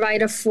and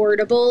provide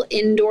affordable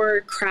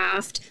indoor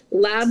craft,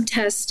 lab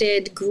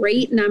tested,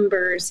 great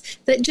numbers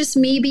that just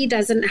maybe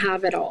doesn't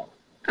have it all.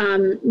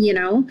 And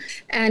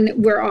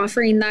we're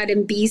offering that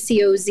in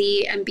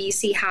BCOZ and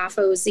BC half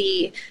OZ.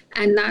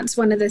 And that's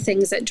one of the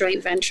things at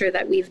joint venture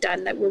that we've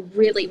done that we're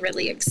really,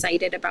 really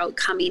excited about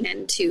coming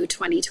into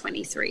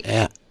 2023.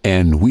 Yeah.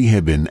 And we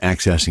have been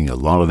accessing a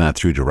lot of that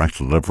through direct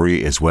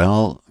delivery as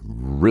well.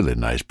 Really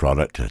nice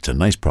product. It's a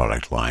nice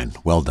product line.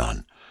 Well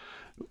done.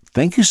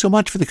 Thank you so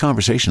much for the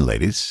conversation,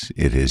 ladies.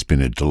 It has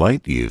been a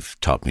delight. You've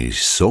taught me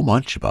so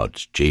much about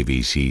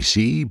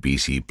JVCC,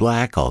 BC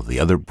Black, all the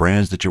other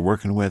brands that you're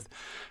working with.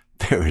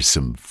 There is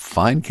some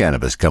fine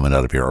cannabis coming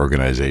out of your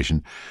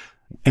organization.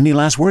 Any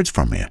last words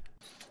from you?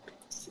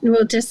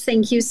 Well, just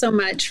thank you so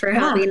much for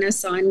having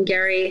us on,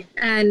 Gary.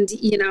 And,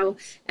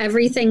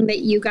 everything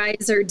that you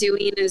guys are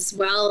doing as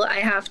well,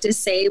 I have to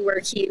say,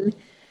 working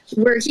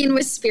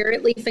with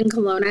Spirit Leaf in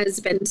Kelowna has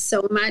been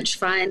so much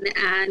fun.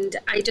 And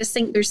I just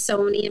think there's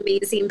so many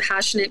amazing,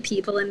 passionate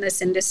people in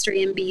this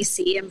industry in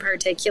BC in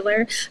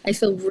particular. I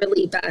feel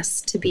really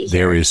blessed to be here.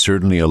 There is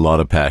certainly a lot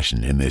of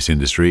passion in this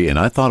industry. And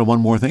I thought of one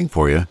more thing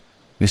for you.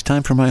 It's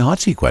time for my hot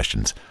seat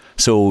questions.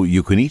 So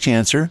you can each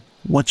answer,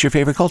 what's your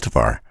favorite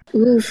cultivar?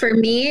 Ooh, for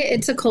me,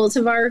 it's a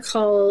cultivar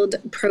called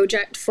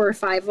Project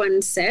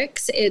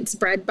 4516. It's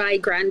bred by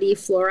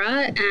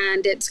Grandiflora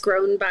and it's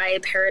grown by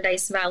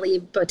Paradise Valley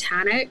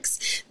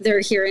Botanics. They're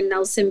here in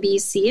Nelson,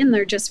 BC, and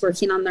they're just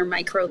working on their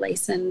micro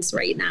license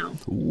right now.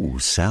 Ooh,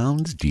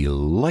 sounds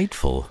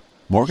delightful.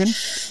 Morgan?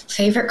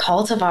 Favorite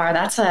cultivar?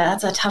 That's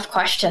a tough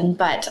question,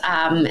 but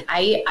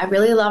I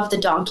really love the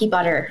donkey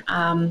butter.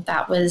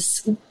 That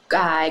was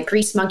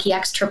Grease Monkey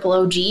X Triple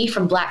OG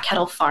from Black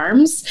Kettle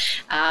Farms.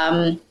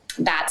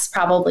 That's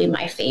probably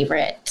my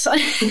favorite.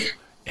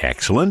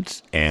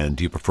 Excellent. And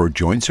do you prefer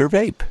joints or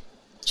vape?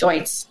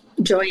 Joints.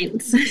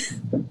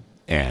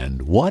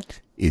 And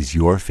what is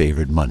your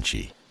favorite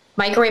munchie?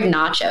 Microwave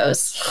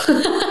nachos.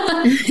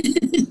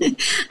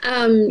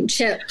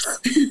 Chips.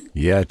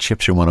 Yeah,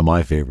 chips are one of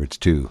my favorites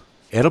too.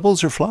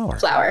 Edibles or flour?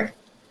 Flour.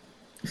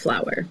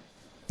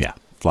 Yeah,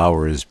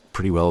 flour is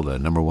pretty well the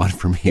number one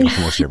for me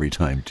almost every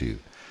time too.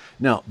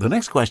 Now, the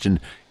next question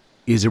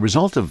is a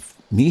result of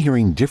me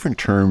hearing different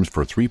terms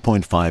for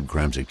 3.5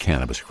 grams of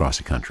cannabis across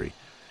the country.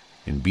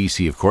 In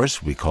BC, of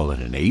course, we call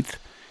it an eighth.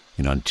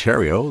 In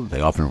Ontario,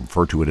 they often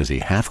refer to it as a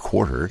half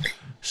quarter.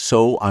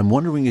 So I'm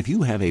wondering if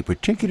you have a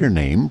particular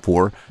name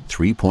for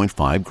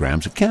 3.5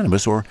 grams of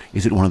cannabis, or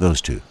is it one of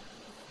those two?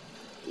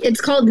 It's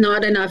called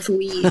not enough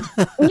weed.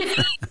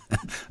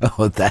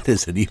 Oh, that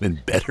is an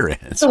even better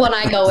answer. It's the one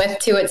I go with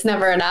too. It's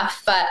never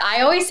enough, but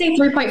I always say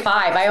 3.5.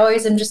 I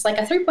always am just like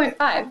a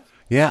 3.5.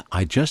 Yeah,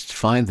 I just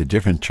find the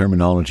different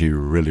terminology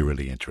really,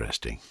 really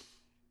interesting.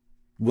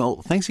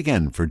 Well, thanks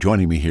again for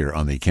joining me here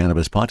on the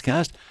Cannabis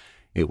Podcast.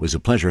 It was a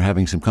pleasure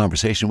having some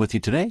conversation with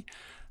you today.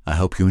 I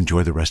hope you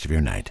enjoy the rest of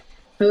your night.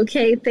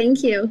 Okay,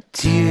 thank you.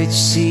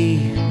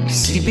 THC,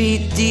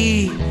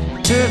 CBD,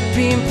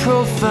 terpene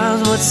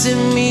profiles, what's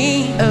in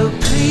me? Oh,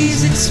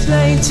 please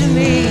explain to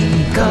me.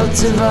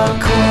 Cultivar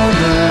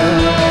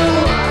Corner,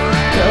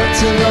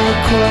 Cultivar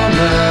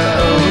Corner,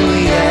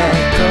 oh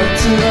yeah.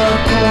 Cultivar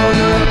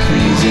Corner,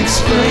 please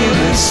explain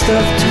this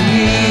stuff to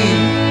me.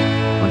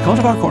 On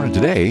Cultivar Corner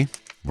today,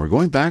 we're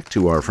going back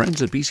to our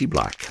friends at BC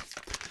Black.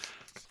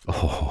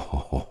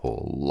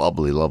 Oh,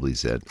 lovely, lovely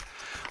set.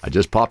 I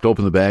just popped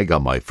open the bag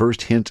on my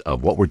first hint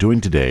of what we're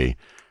doing today,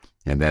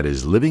 and that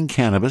is Living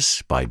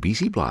Cannabis by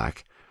BC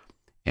Black,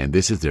 and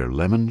this is their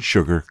Lemon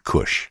Sugar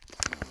Kush.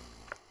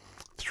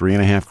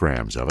 3.5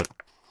 grams of it.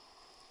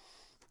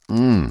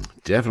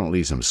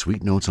 Definitely some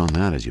sweet notes on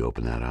that as you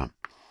open that up.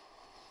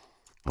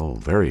 Oh,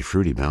 very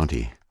fruity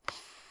bounty.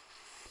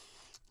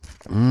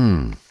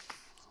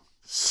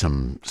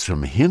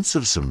 Some hints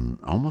of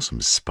almost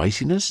some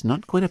spiciness,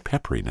 not quite a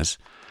pepperiness,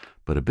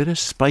 but a bit of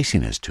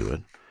spiciness to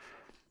it.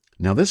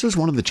 Now, this is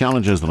one of the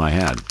challenges that I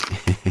had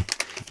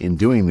in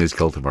doing this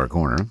Cultivar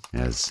Corner,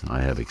 as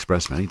I have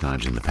expressed many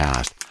times in the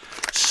past.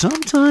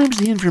 Sometimes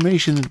the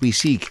information that we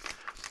seek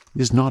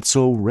is not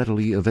so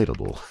readily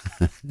available.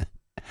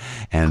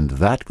 And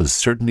that was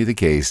certainly the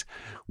case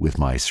with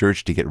my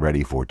search to get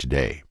ready for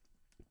today.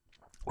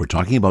 We're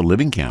talking about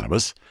living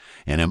cannabis,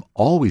 and I'm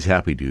always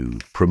happy to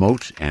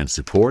promote and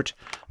support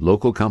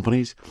local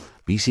companies,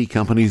 BC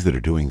companies that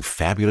are doing a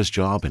fabulous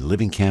job, and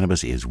Living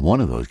Cannabis is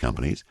one of those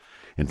companies.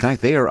 In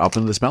fact, they are up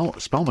in the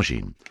Spell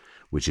Machine,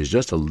 which is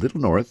just a little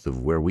north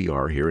of where we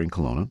are here in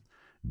Kelowna,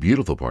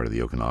 beautiful part of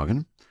the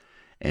Okanagan.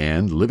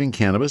 And Living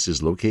Cannabis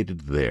is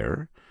located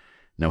there.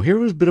 Now, here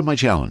was a bit of my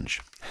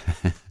challenge.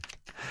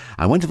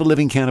 I went to the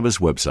Living Cannabis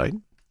website,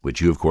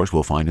 which you, of course,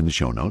 will find in the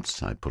show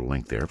notes. I put a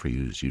link there for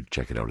you to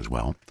check it out as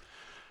well.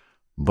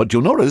 But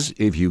you'll notice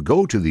if you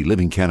go to the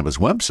Living Cannabis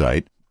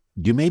website,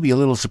 you may be a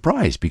little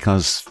surprised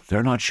because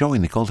they're not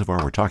showing the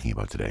cultivar we're talking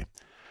about today.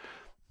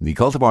 The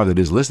cultivar that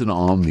is listed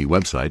on the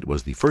website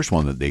was the first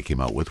one that they came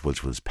out with,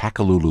 which was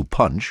Pakalulu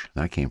Punch.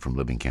 That came from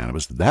Living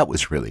Cannabis. That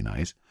was really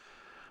nice.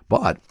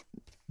 But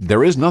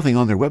there is nothing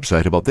on their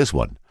website about this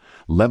one,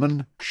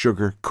 Lemon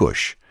Sugar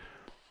Kush.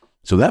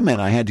 So that meant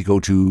I had to go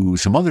to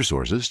some other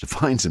sources to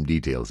find some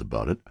details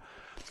about it.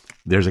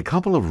 There's a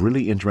couple of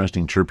really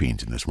interesting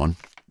terpenes in this one.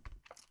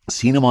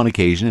 Seen them on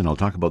occasion, and I'll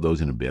talk about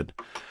those in a bit.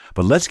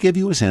 But let's give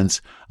you a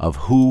sense of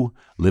who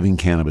Living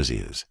Cannabis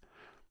is.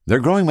 Their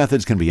growing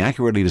methods can be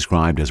accurately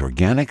described as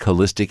organic,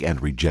 holistic,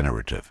 and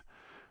regenerative.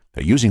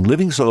 They're using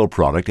living soil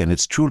product, and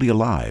it's truly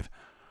alive.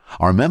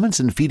 Our amendments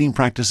and feeding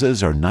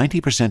practices are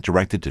 90%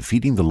 directed to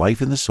feeding the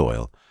life in the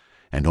soil,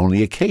 and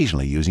only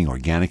occasionally using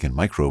organic and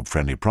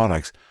microbe-friendly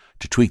products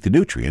to tweak the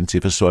nutrients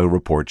if a soil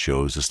report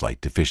shows a slight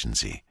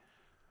deficiency.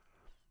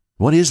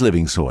 What is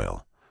living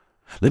soil?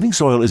 Living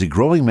soil is a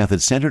growing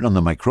method centered on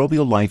the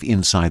microbial life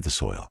inside the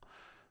soil.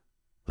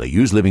 They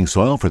use living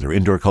soil for their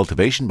indoor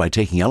cultivation by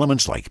taking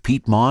elements like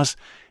peat moss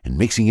and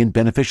mixing in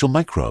beneficial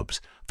microbes,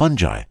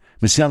 fungi,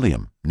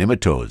 mycelium,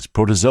 nematodes,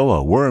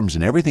 protozoa, worms,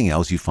 and everything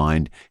else you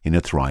find in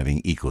a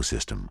thriving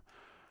ecosystem.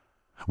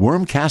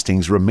 Worm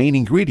castings are a main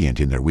ingredient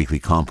in their weekly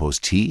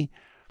compost tea.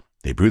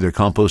 They brew their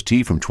compost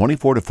tea from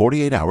 24 to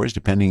 48 hours,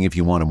 depending if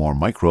you want a more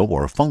microbe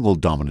or a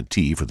fungal-dominant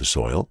tea for the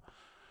soil.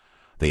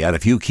 They add a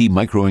few key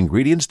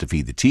micro-ingredients to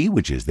feed the tea,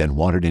 which is then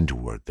watered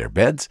into their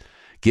beds,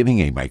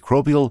 giving a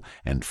microbial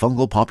and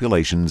fungal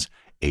populations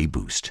a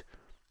boost.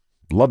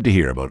 Love to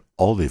hear about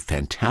all the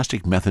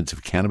fantastic methods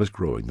of cannabis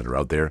growing that are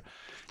out there,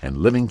 and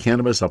Living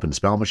Cannabis up in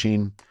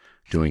Spellmachine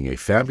doing a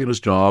fabulous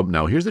job.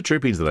 Now, here's the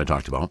terpenes that I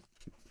talked about,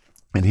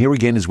 and here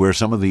again is where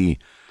some of the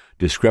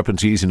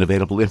discrepancies in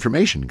available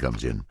information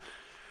comes in.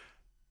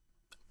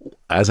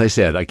 As I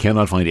said, I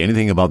cannot find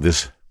anything about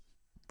this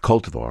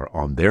cultivar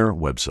on their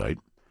website.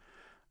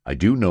 I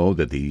do know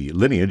that the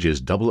lineage is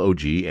Double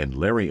OG and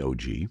Larry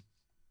OG.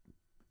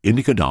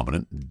 Indica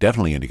dominant,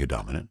 definitely indica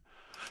dominant.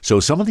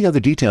 So some of the other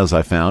details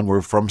I found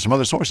were from some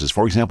other sources.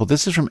 For example,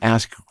 this is from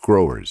Ask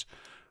Growers,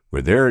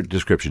 where their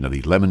description of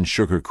the Lemon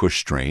Sugar Kush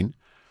strain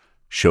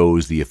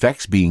shows the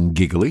effects being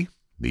giggly.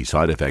 The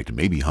side effect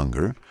may be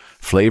hunger.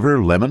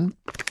 Flavor, lemon.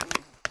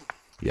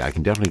 Yeah, I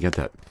can definitely get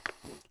that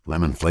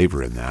lemon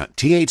flavor in that.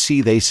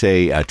 THC, they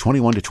say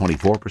 21 to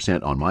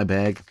 24% on my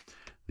bag.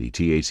 The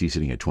THC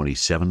sitting at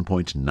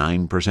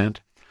 27.9%.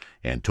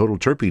 And total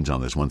terpenes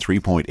on this one,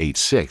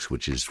 3.86,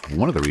 which is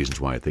one of the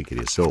reasons why I think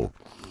it is so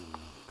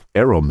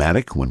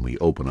aromatic when we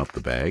open up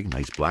the bag.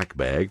 Nice black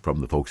bag from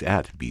the folks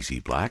at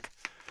BC Black.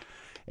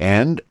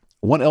 And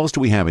what else do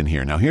we have in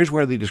here? Now, here's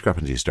where the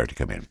discrepancies start to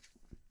come in.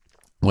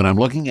 When I'm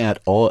looking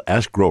at all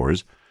Ask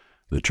Growers,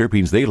 the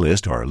terpenes they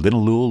list are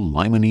linalool,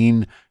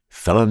 limonene,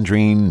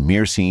 phellandrine,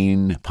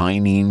 myrcene,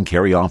 pinene,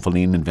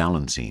 caryophyllene, and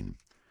valencine.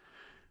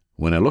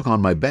 When I look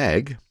on my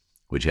bag,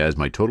 which has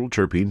my total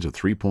terpenes of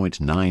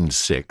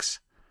 3.96,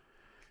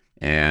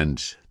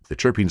 and the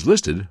terpenes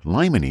listed,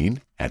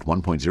 limonene at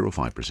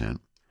 1.05%.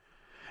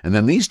 And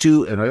then these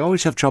two, and I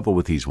always have trouble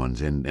with these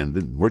ones,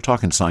 and we're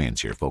talking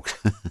science here, folks.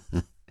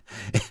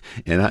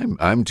 And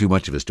I'm too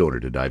much of a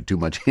stoner to dive too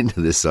much into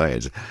this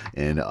science,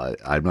 and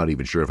I'm not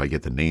even sure if I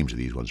get the names of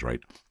these ones right.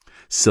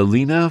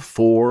 Selena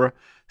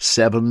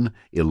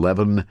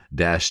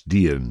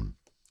 4711-dian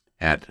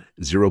at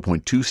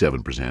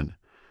 0.27%,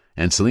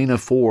 and Selena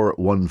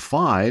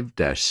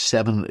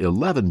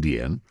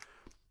 415-711-dian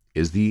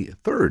is the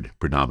third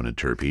predominant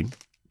terpene.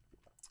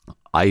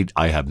 I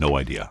have no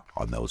idea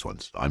on those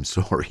ones. I'm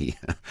sorry.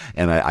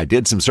 And I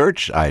did some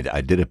search. I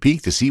did a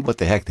peek to see what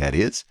the heck that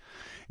is.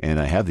 And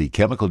I have the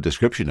chemical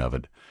description of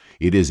it.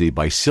 It is a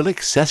bicyclic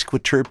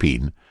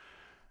sesquiterpene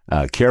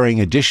carrying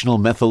additional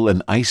methyl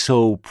and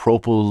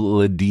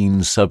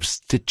isopropylidine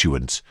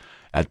substituents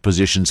at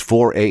positions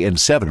 4A and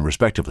 7,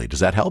 respectively.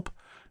 Does that help?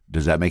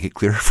 Does that make it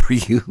clear for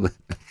you?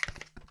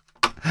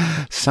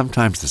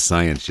 Sometimes the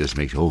science just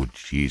makes, oh,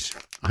 geez,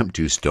 I'm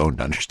too stoned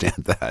to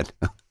understand that.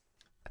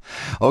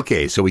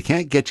 Okay, so we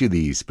can't get you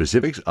the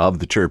specifics of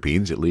the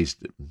terpenes, at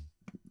least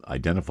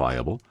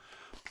identifiable,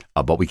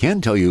 but we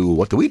can tell you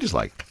what the weed is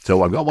like.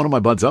 So I've got one of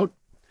my buds out.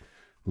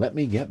 Let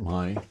me get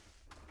my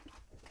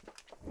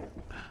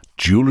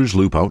jeweler's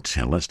loop out,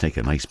 and let's take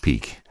a nice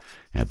peek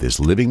at this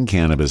Living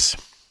Cannabis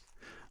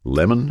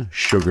Lemon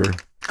Sugar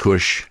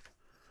Kush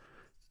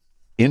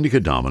Indica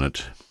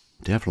Dominant.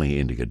 Definitely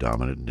indica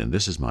dominant, and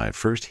this is my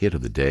first hit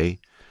of the day.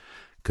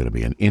 Going to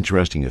be an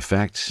interesting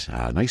effect.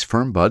 Nice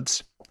firm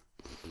buds.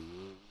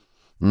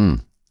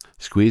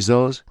 Squeeze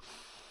those.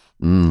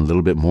 A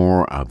little bit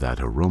more of that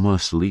aroma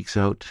leaks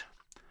out.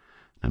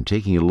 I'm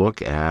taking a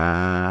look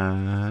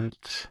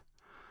at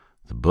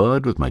the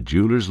bud with my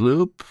jeweler's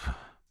loop.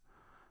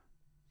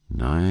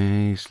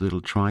 Nice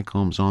little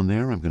trichomes on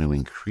there. I'm going to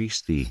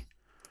increase the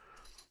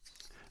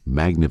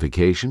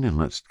magnification, and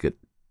let's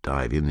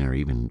dive in there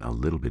even a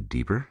little bit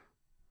deeper.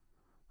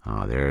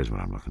 Ah, there's what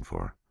I'm looking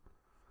for.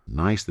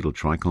 Nice little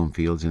trichome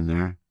fields in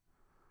there.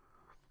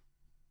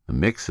 A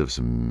mix of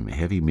some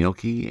heavy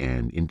milky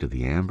and into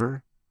the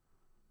amber.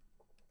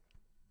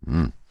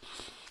 And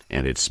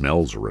it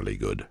smells really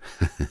good.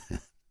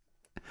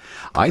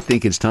 I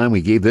think it's time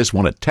we gave this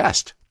one a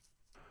test.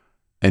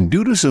 And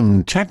due to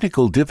some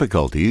technical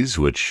difficulties,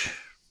 which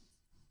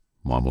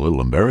I'm a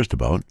little embarrassed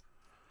about,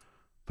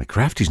 my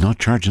Crafty's not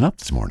charging up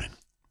this morning.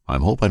 I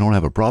hope I don't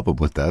have a problem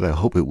with that. I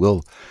hope it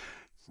will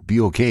be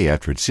okay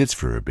after it sits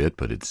for a bit,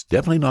 but it's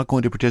definitely not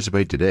going to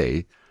participate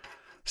today.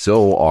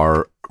 So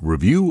our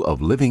review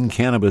of Living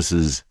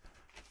Cannabis's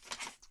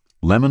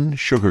Lemon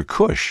Sugar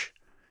Kush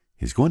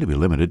is going to be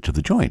limited to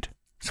the joint.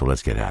 So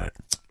let's get at it.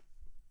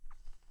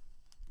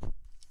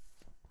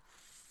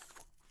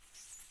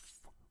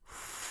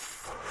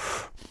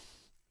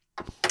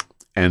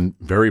 And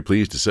very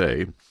pleased to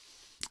say,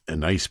 a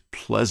nice,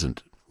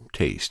 pleasant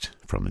taste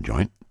from the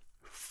joint.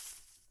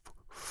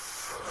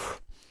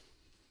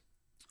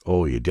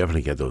 Oh, you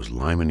definitely get those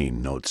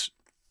limonene notes.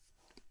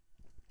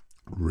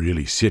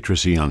 Really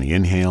citrusy on the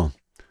inhale.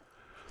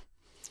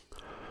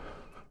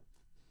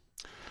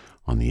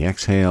 On the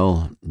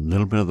exhale, a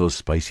little bit of those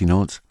spicy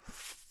notes.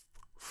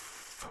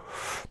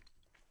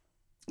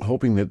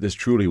 Hoping that this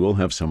truly will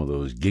have some of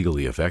those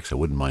giggly effects. I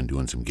wouldn't mind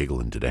doing some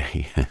giggling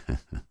today.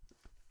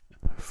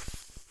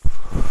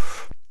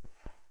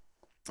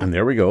 And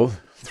there we go.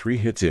 3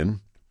 hits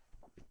in.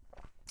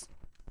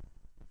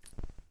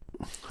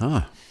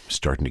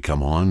 Starting to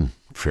come on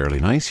fairly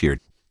nice here.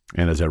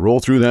 And as I roll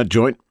through that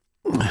joint,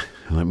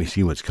 let me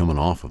see what's coming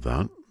off of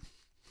that.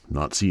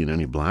 Not seeing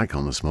any black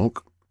on the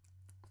smoke.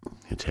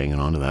 It's hanging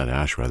onto that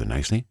ash rather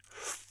nicely.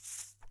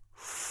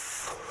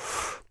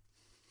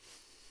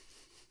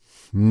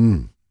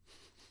 Oh,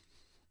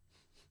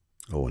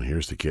 and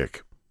here's the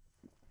kick.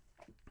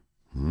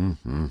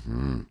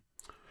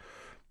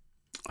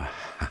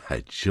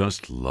 I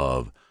just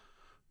love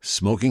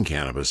smoking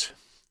cannabis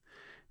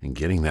and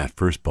getting that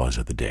first buzz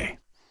of the day.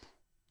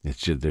 It's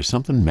just, there's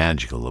something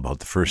magical about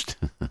the first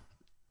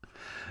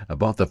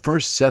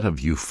set of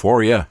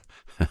euphoria.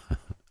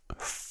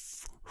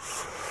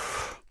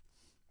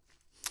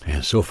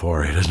 And so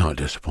far it has not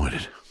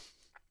disappointed.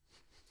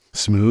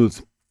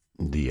 Smooth.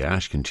 The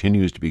ash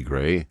continues to be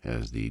gray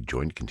as the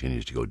joint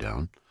continues to go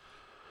down.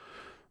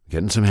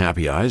 Getting some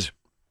happy eyes.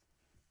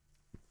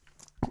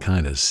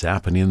 Kind of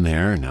sapping in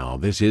there. Now,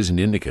 this is an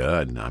indica,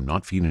 and I'm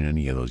not feeling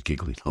any of those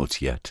giggly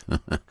notes yet.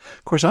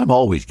 Of course, I'm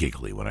always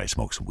giggly when I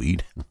smoke some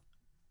weed.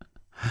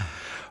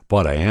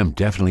 But I am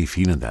definitely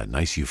feeling that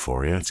nice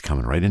euphoria. It's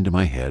coming right into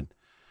my head.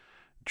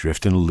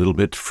 Drifting a little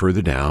bit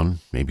further down.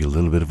 Maybe a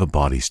little bit of a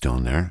body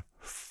stone there.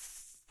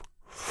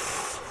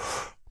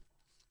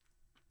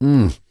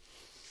 And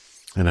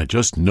I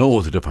just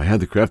know that if I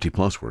had the Crafty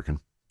Plus working,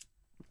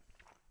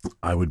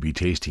 I would be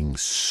tasting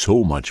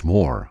so much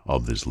more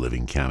of this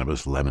Living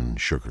Cannabis Lemon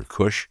Sugar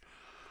Kush.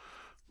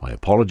 My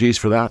apologies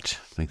for that.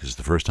 I think this is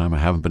the first time I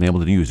haven't been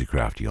able to use the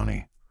Crafty on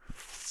a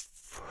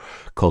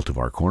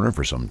cultivar corner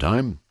for some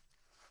time.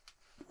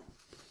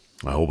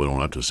 I hope I don't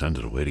have to send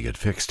it away to get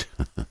fixed,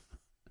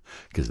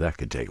 because that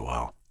could take a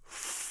while.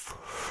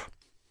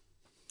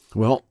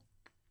 Well,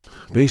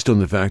 based on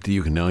the fact that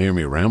you can now hear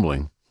me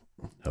rambling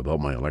about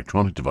my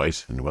electronic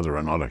device and whether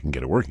or not I can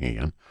get it working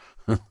again,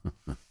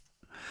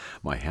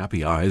 my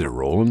happy eyes are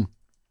rolling.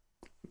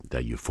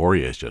 That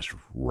euphoria is just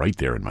right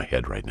there in my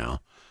head right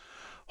now.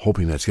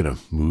 Hoping that's going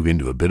to move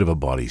into a bit of a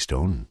body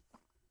stone.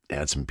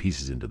 Add some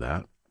pieces into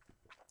that.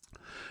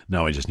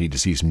 Now I just need to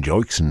see some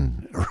jokes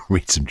and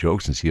read some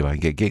jokes and see if I can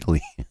get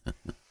giggly.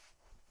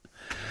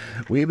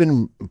 We've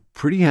been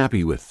pretty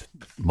happy with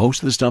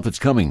most of the stuff that's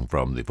coming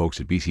from the folks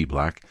at BC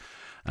Black.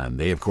 And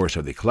they, of course,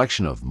 are the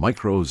collection of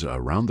micros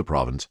around the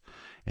province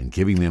and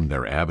giving them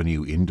their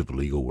avenue into the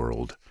legal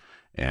world.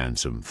 And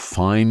some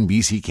fine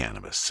BC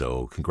cannabis.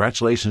 So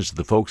congratulations to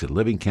the folks at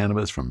Living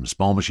Cannabis from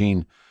Spell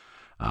Machine.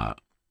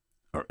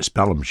 Or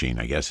Spell Machine,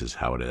 I guess, is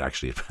how it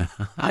actually...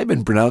 I've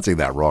been pronouncing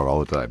that wrong all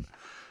the time.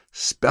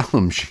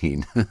 Spell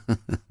Machine.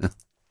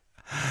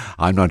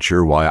 I'm not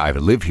sure why. I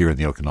live here in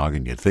the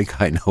Okanagan. You'd think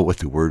I know what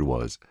the word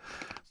was.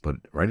 But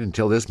right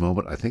until this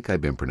moment, I think I've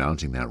been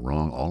pronouncing that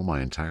wrong all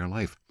my entire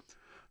life.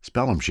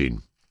 Spell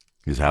Machine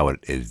is how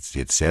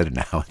it's said and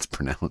how it's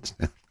pronounced.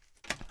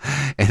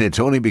 And it's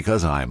only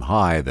because I'm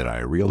high that I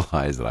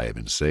realize that I have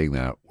been saying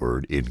that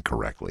word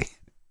incorrectly.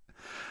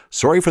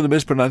 Sorry for the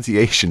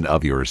mispronunciation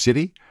of your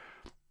city.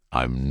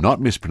 I'm not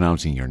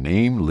mispronouncing your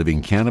name,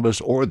 Living Cannabis,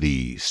 or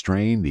the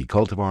strain, the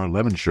cultivar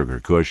Lemon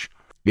Sugar Kush.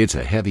 It's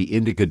a heavy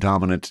indica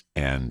dominant,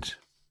 and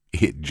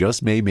it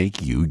just may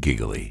make you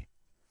giggly.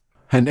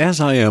 And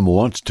as I am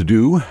wont to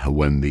do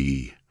when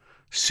the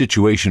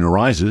situation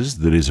arises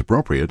that is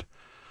appropriate,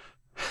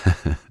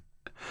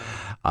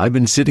 I've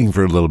been sitting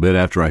for a little bit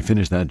after I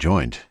finished that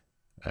joint,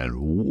 and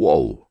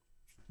whoa,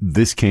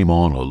 this came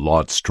on a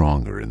lot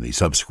stronger in the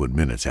subsequent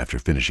minutes after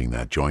finishing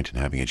that joint and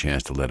having a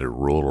chance to let it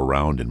roll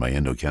around in my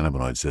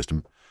endocannabinoid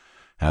system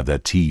have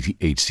that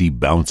THC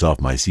bounce off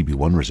my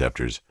CB1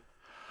 receptors.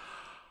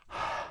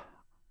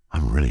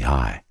 I'm really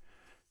high.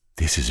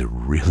 This is a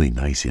really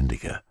nice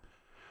indica.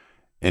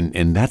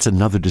 And that's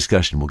another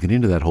discussion. We'll get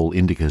into that whole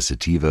indica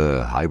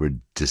sativa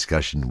hybrid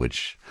discussion,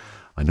 which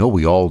I know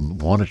we all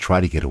want to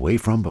try to get away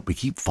from, but we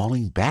keep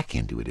falling back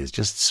into it. It's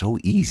just so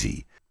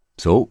easy.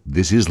 So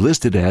this is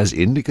listed as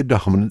indica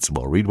dominance.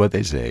 Well, read what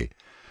they say.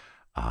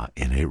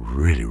 And it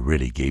really,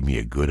 really gave me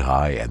a good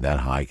high, and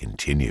that high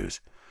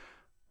continues.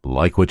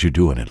 Like what you're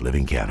doing at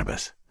Living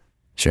Cannabis.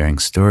 Sharing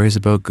stories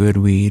about good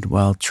weed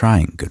while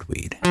trying good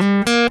weed.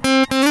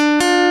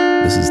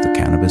 This is the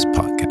Cannabis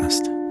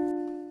Podcast.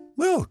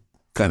 Well,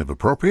 kind of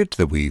appropriate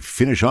that we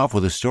finish off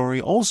with a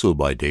story also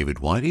by David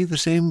Whitey, the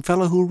same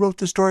fellow who wrote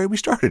the story we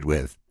started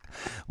with.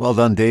 Well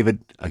done, David.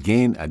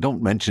 Again, I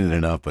don't mention it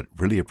enough, but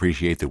really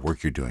appreciate the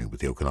work you're doing with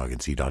the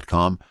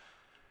OkanaganSea.com.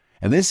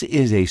 And this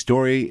is a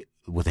story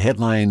with the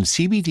headline,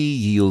 CBD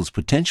yields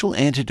potential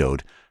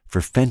antidote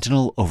for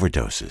fentanyl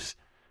overdoses.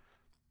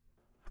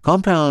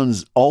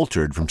 Compounds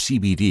altered from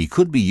CBD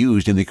could be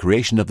used in the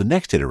creation of the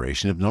next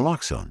iteration of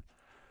naloxone.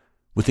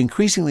 With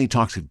increasingly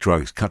toxic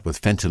drugs cut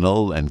with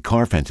fentanyl and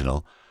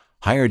carfentanil,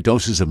 higher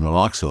doses of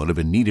naloxone have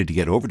been needed to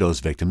get overdose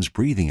victims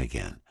breathing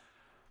again.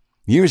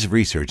 Years of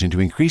research into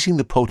increasing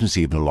the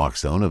potency of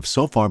naloxone have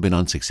so far been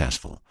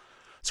unsuccessful.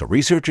 So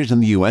researchers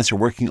in the U.S. are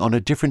working on a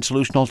different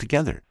solution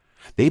altogether.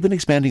 They've been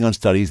expanding on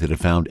studies that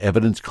have found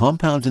evidence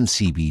compounds in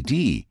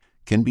CBD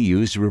can be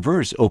used to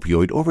reverse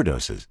opioid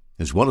overdoses,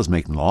 as well as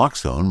make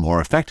naloxone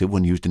more effective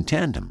when used in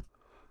tandem.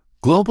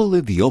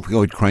 Globally, the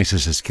opioid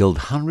crisis has killed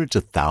hundreds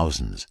of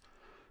thousands.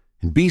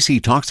 In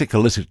BC, toxic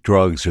illicit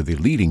drugs are the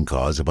leading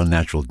cause of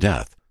unnatural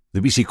death.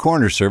 The BC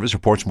Coroner Service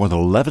reports more than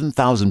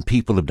 11,000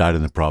 people have died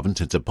in the province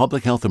since a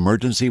public health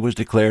emergency was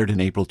declared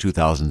in April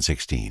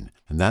 2016.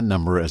 And that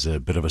number, as a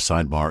bit of a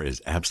sidebar,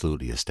 is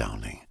absolutely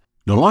astounding.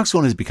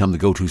 Naloxone has become the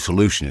go-to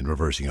solution in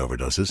reversing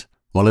overdoses.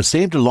 While it's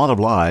saved a lot of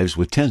lives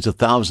with tens of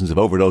thousands of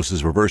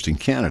overdoses reversed in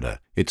Canada,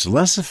 it's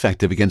less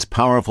effective against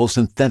powerful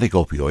synthetic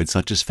opioids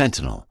such as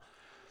fentanyl.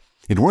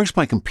 It works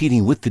by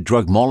competing with the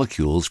drug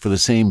molecules for the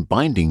same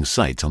binding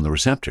sites on the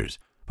receptors.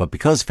 But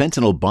because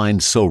fentanyl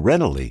binds so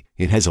readily,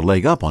 it has a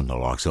leg up on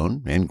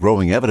naloxone, and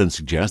growing evidence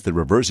suggests that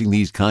reversing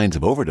these kinds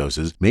of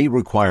overdoses may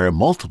require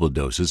multiple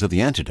doses of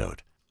the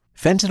antidote.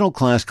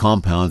 Fentanyl-class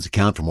compounds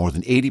account for more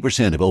than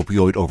 80% of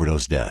opioid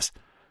overdose deaths,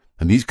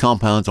 and these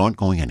compounds aren't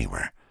going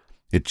anywhere.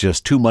 It's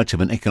just too much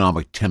of an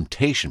economic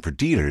temptation for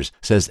dealers,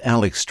 says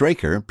Alex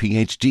Straker,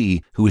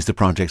 Ph.D., who is the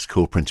project's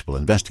co-principal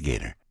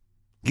investigator.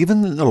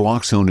 Given that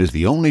naloxone is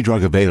the only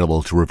drug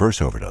available to reverse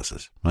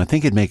overdoses, I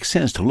think it makes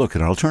sense to look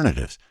at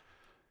alternatives.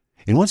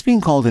 In what's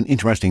being called an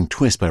interesting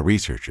twist by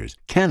researchers,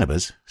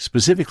 cannabis,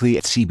 specifically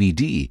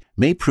CBD,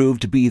 may prove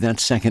to be that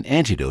second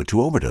antidote to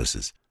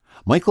overdoses.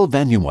 Michael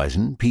Van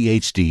Nieuwenhuizen,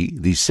 Ph.D.,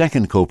 the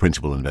second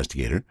co-principal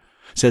investigator,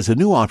 says a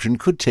new option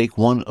could take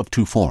one of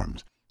two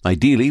forms.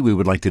 Ideally, we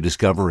would like to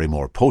discover a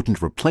more potent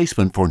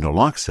replacement for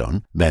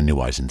naloxone, Van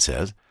Nieuwenhuizen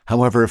says.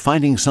 However,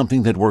 finding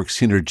something that works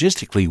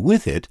synergistically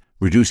with it,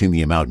 reducing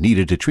the amount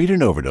needed to treat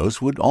an overdose,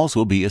 would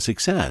also be a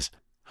success.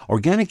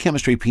 Organic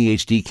chemistry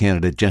Ph.D.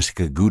 candidate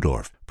Jessica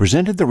Gudorf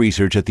presented the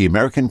research at the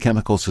American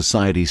Chemical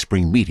Society's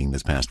spring meeting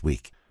this past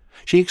week.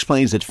 She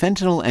explains that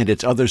fentanyl and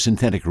its other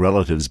synthetic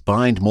relatives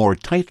bind more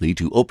tightly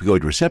to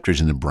opioid receptors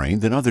in the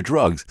brain than other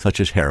drugs such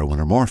as heroin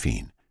or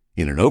morphine.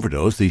 In an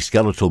overdose, the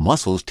skeletal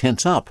muscles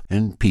tense up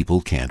and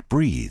people can't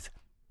breathe.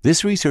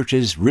 This research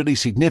is really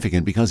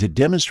significant because it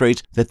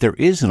demonstrates that there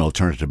is an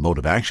alternative mode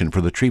of action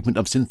for the treatment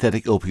of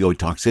synthetic opioid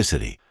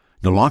toxicity.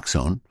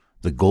 Naloxone,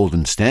 the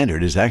golden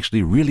standard, is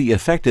actually really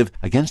effective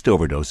against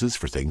overdoses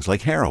for things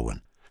like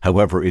heroin.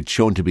 However, it's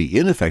shown to be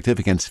ineffective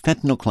against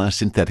fentanyl-class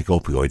synthetic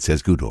opioids,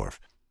 says Gudorf.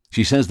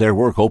 She says their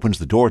work opens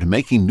the door to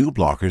making new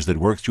blockers that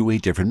work through a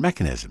different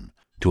mechanism.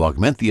 To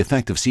augment the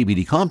effect of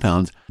CBD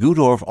compounds,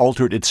 Gudorf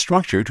altered its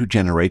structure to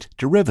generate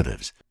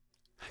derivatives.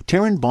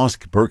 Taryn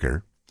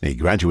Bosk-Berger, a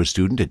graduate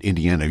student at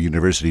Indiana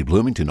University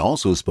Bloomington,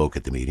 also spoke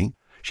at the meeting.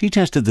 She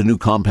tested the new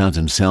compounds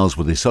in cells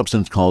with a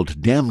substance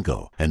called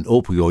Damgo, an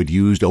opioid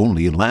used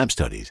only in lab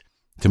studies.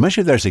 To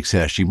measure their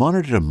success, she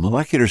monitored a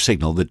molecular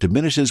signal that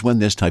diminishes when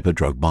this type of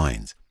drug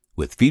binds.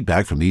 With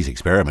feedback from these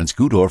experiments,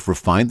 Gudorf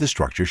refined the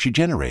structure she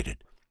generated.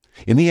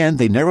 In the end,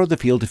 they narrowed the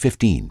field to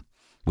 15,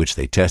 which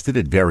they tested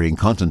at varying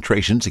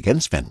concentrations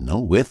against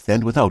fentanyl with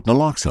and without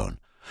naloxone.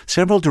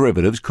 Several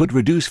derivatives could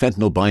reduce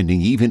fentanyl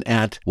binding even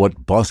at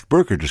what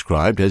Bosk-Berger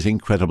described as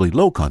incredibly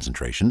low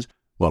concentrations,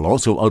 while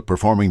also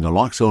outperforming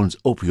naloxone's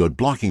opioid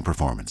blocking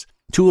performance.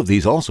 Two of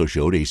these also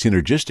showed a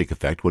synergistic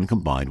effect when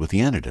combined with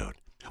the antidote.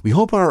 We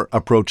hope our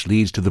approach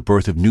leads to the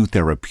birth of new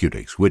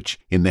therapeutics, which,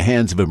 in the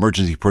hands of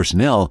emergency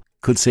personnel,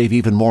 could save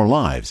even more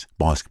lives,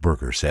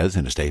 Bosk-Berger says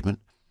in a statement.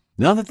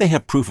 Now that they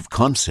have proof of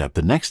concept,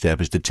 the next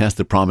step is to test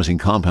the promising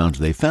compounds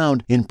they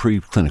found in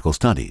preclinical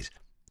studies.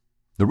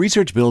 The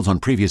research builds on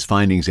previous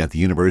findings at the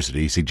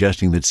university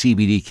suggesting that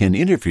CBD can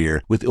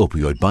interfere with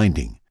opioid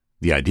binding.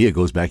 The idea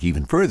goes back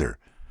even further.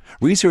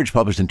 Research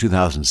published in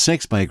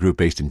 2006 by a group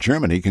based in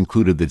Germany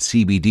concluded that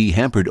CBD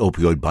hampered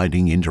opioid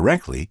binding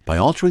indirectly by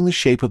altering the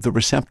shape of the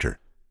receptor.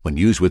 When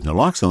used with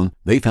naloxone,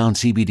 they found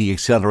CBD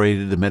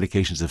accelerated the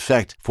medication's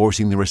effect,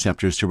 forcing the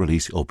receptors to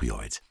release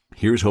opioids.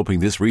 Here's hoping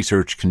this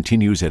research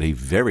continues at a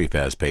very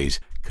fast pace,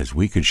 because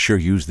we could sure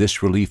use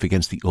this relief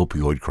against the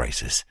opioid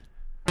crisis.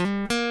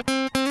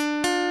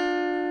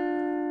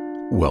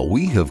 Well,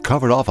 we have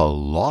covered off a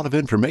lot of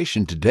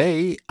information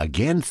today.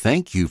 Again,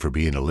 thank you for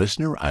being a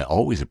listener. I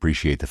always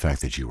appreciate the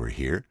fact that you were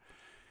here.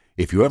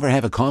 If you ever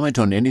have a comment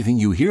on anything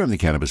you hear on the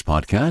Cannabis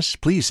Podcast,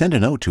 please send a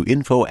note to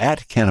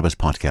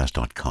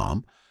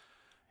info@cannabispodcast.com.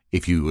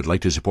 If you would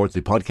like to support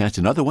the podcast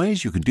in other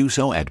ways, you can do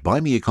so at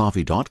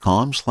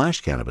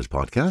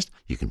buymeacoffee.com/cannabispodcast.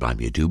 You can buy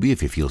me a doobie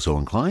if you feel so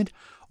inclined,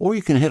 or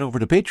you can head over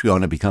to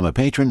Patreon and become a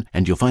patron,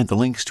 and you'll find the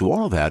links to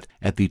all of that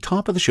at the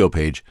top of the show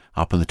page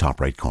up in the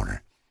top right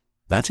corner.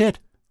 That's it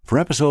for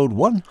episode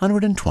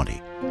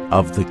 120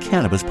 of the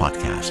Cannabis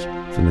Podcast.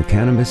 From the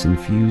Cannabis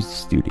Infused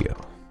Studio,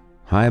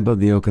 high above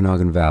the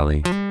Okanagan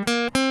Valley,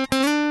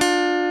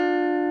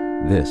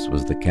 this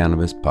was the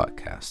Cannabis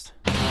Podcast.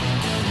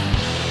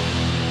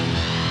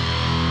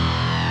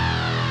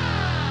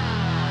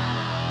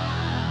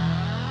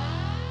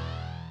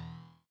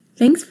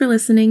 Thanks for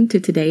listening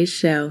to today's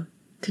show.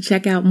 To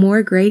check out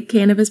more great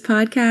cannabis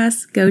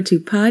podcasts, go to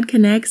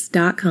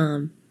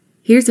podconnects.com.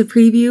 Here's a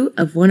preview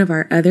of one of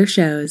our other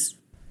shows.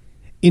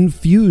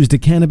 Infused, a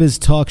cannabis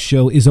talk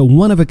show, is a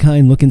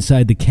one-of-a-kind look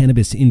inside the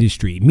cannabis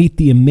industry. Meet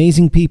the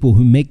amazing people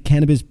who make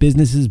cannabis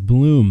businesses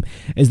bloom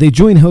as they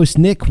join host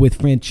Nick with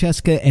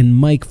Francesca and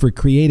Mike for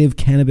creative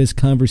cannabis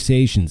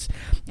conversations.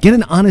 Get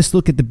an honest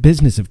look at the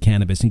business of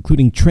cannabis,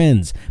 including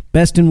trends,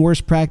 best and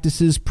worst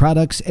practices,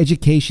 products,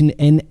 education,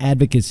 and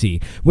advocacy.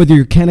 Whether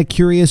you're canna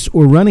curious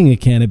or running a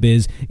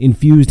cannabis,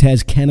 Infused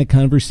has canna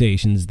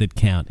conversations that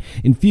count.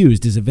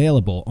 Infused is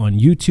available on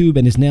YouTube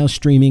and is now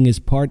streaming as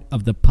part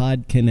of the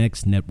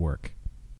PodConnects network.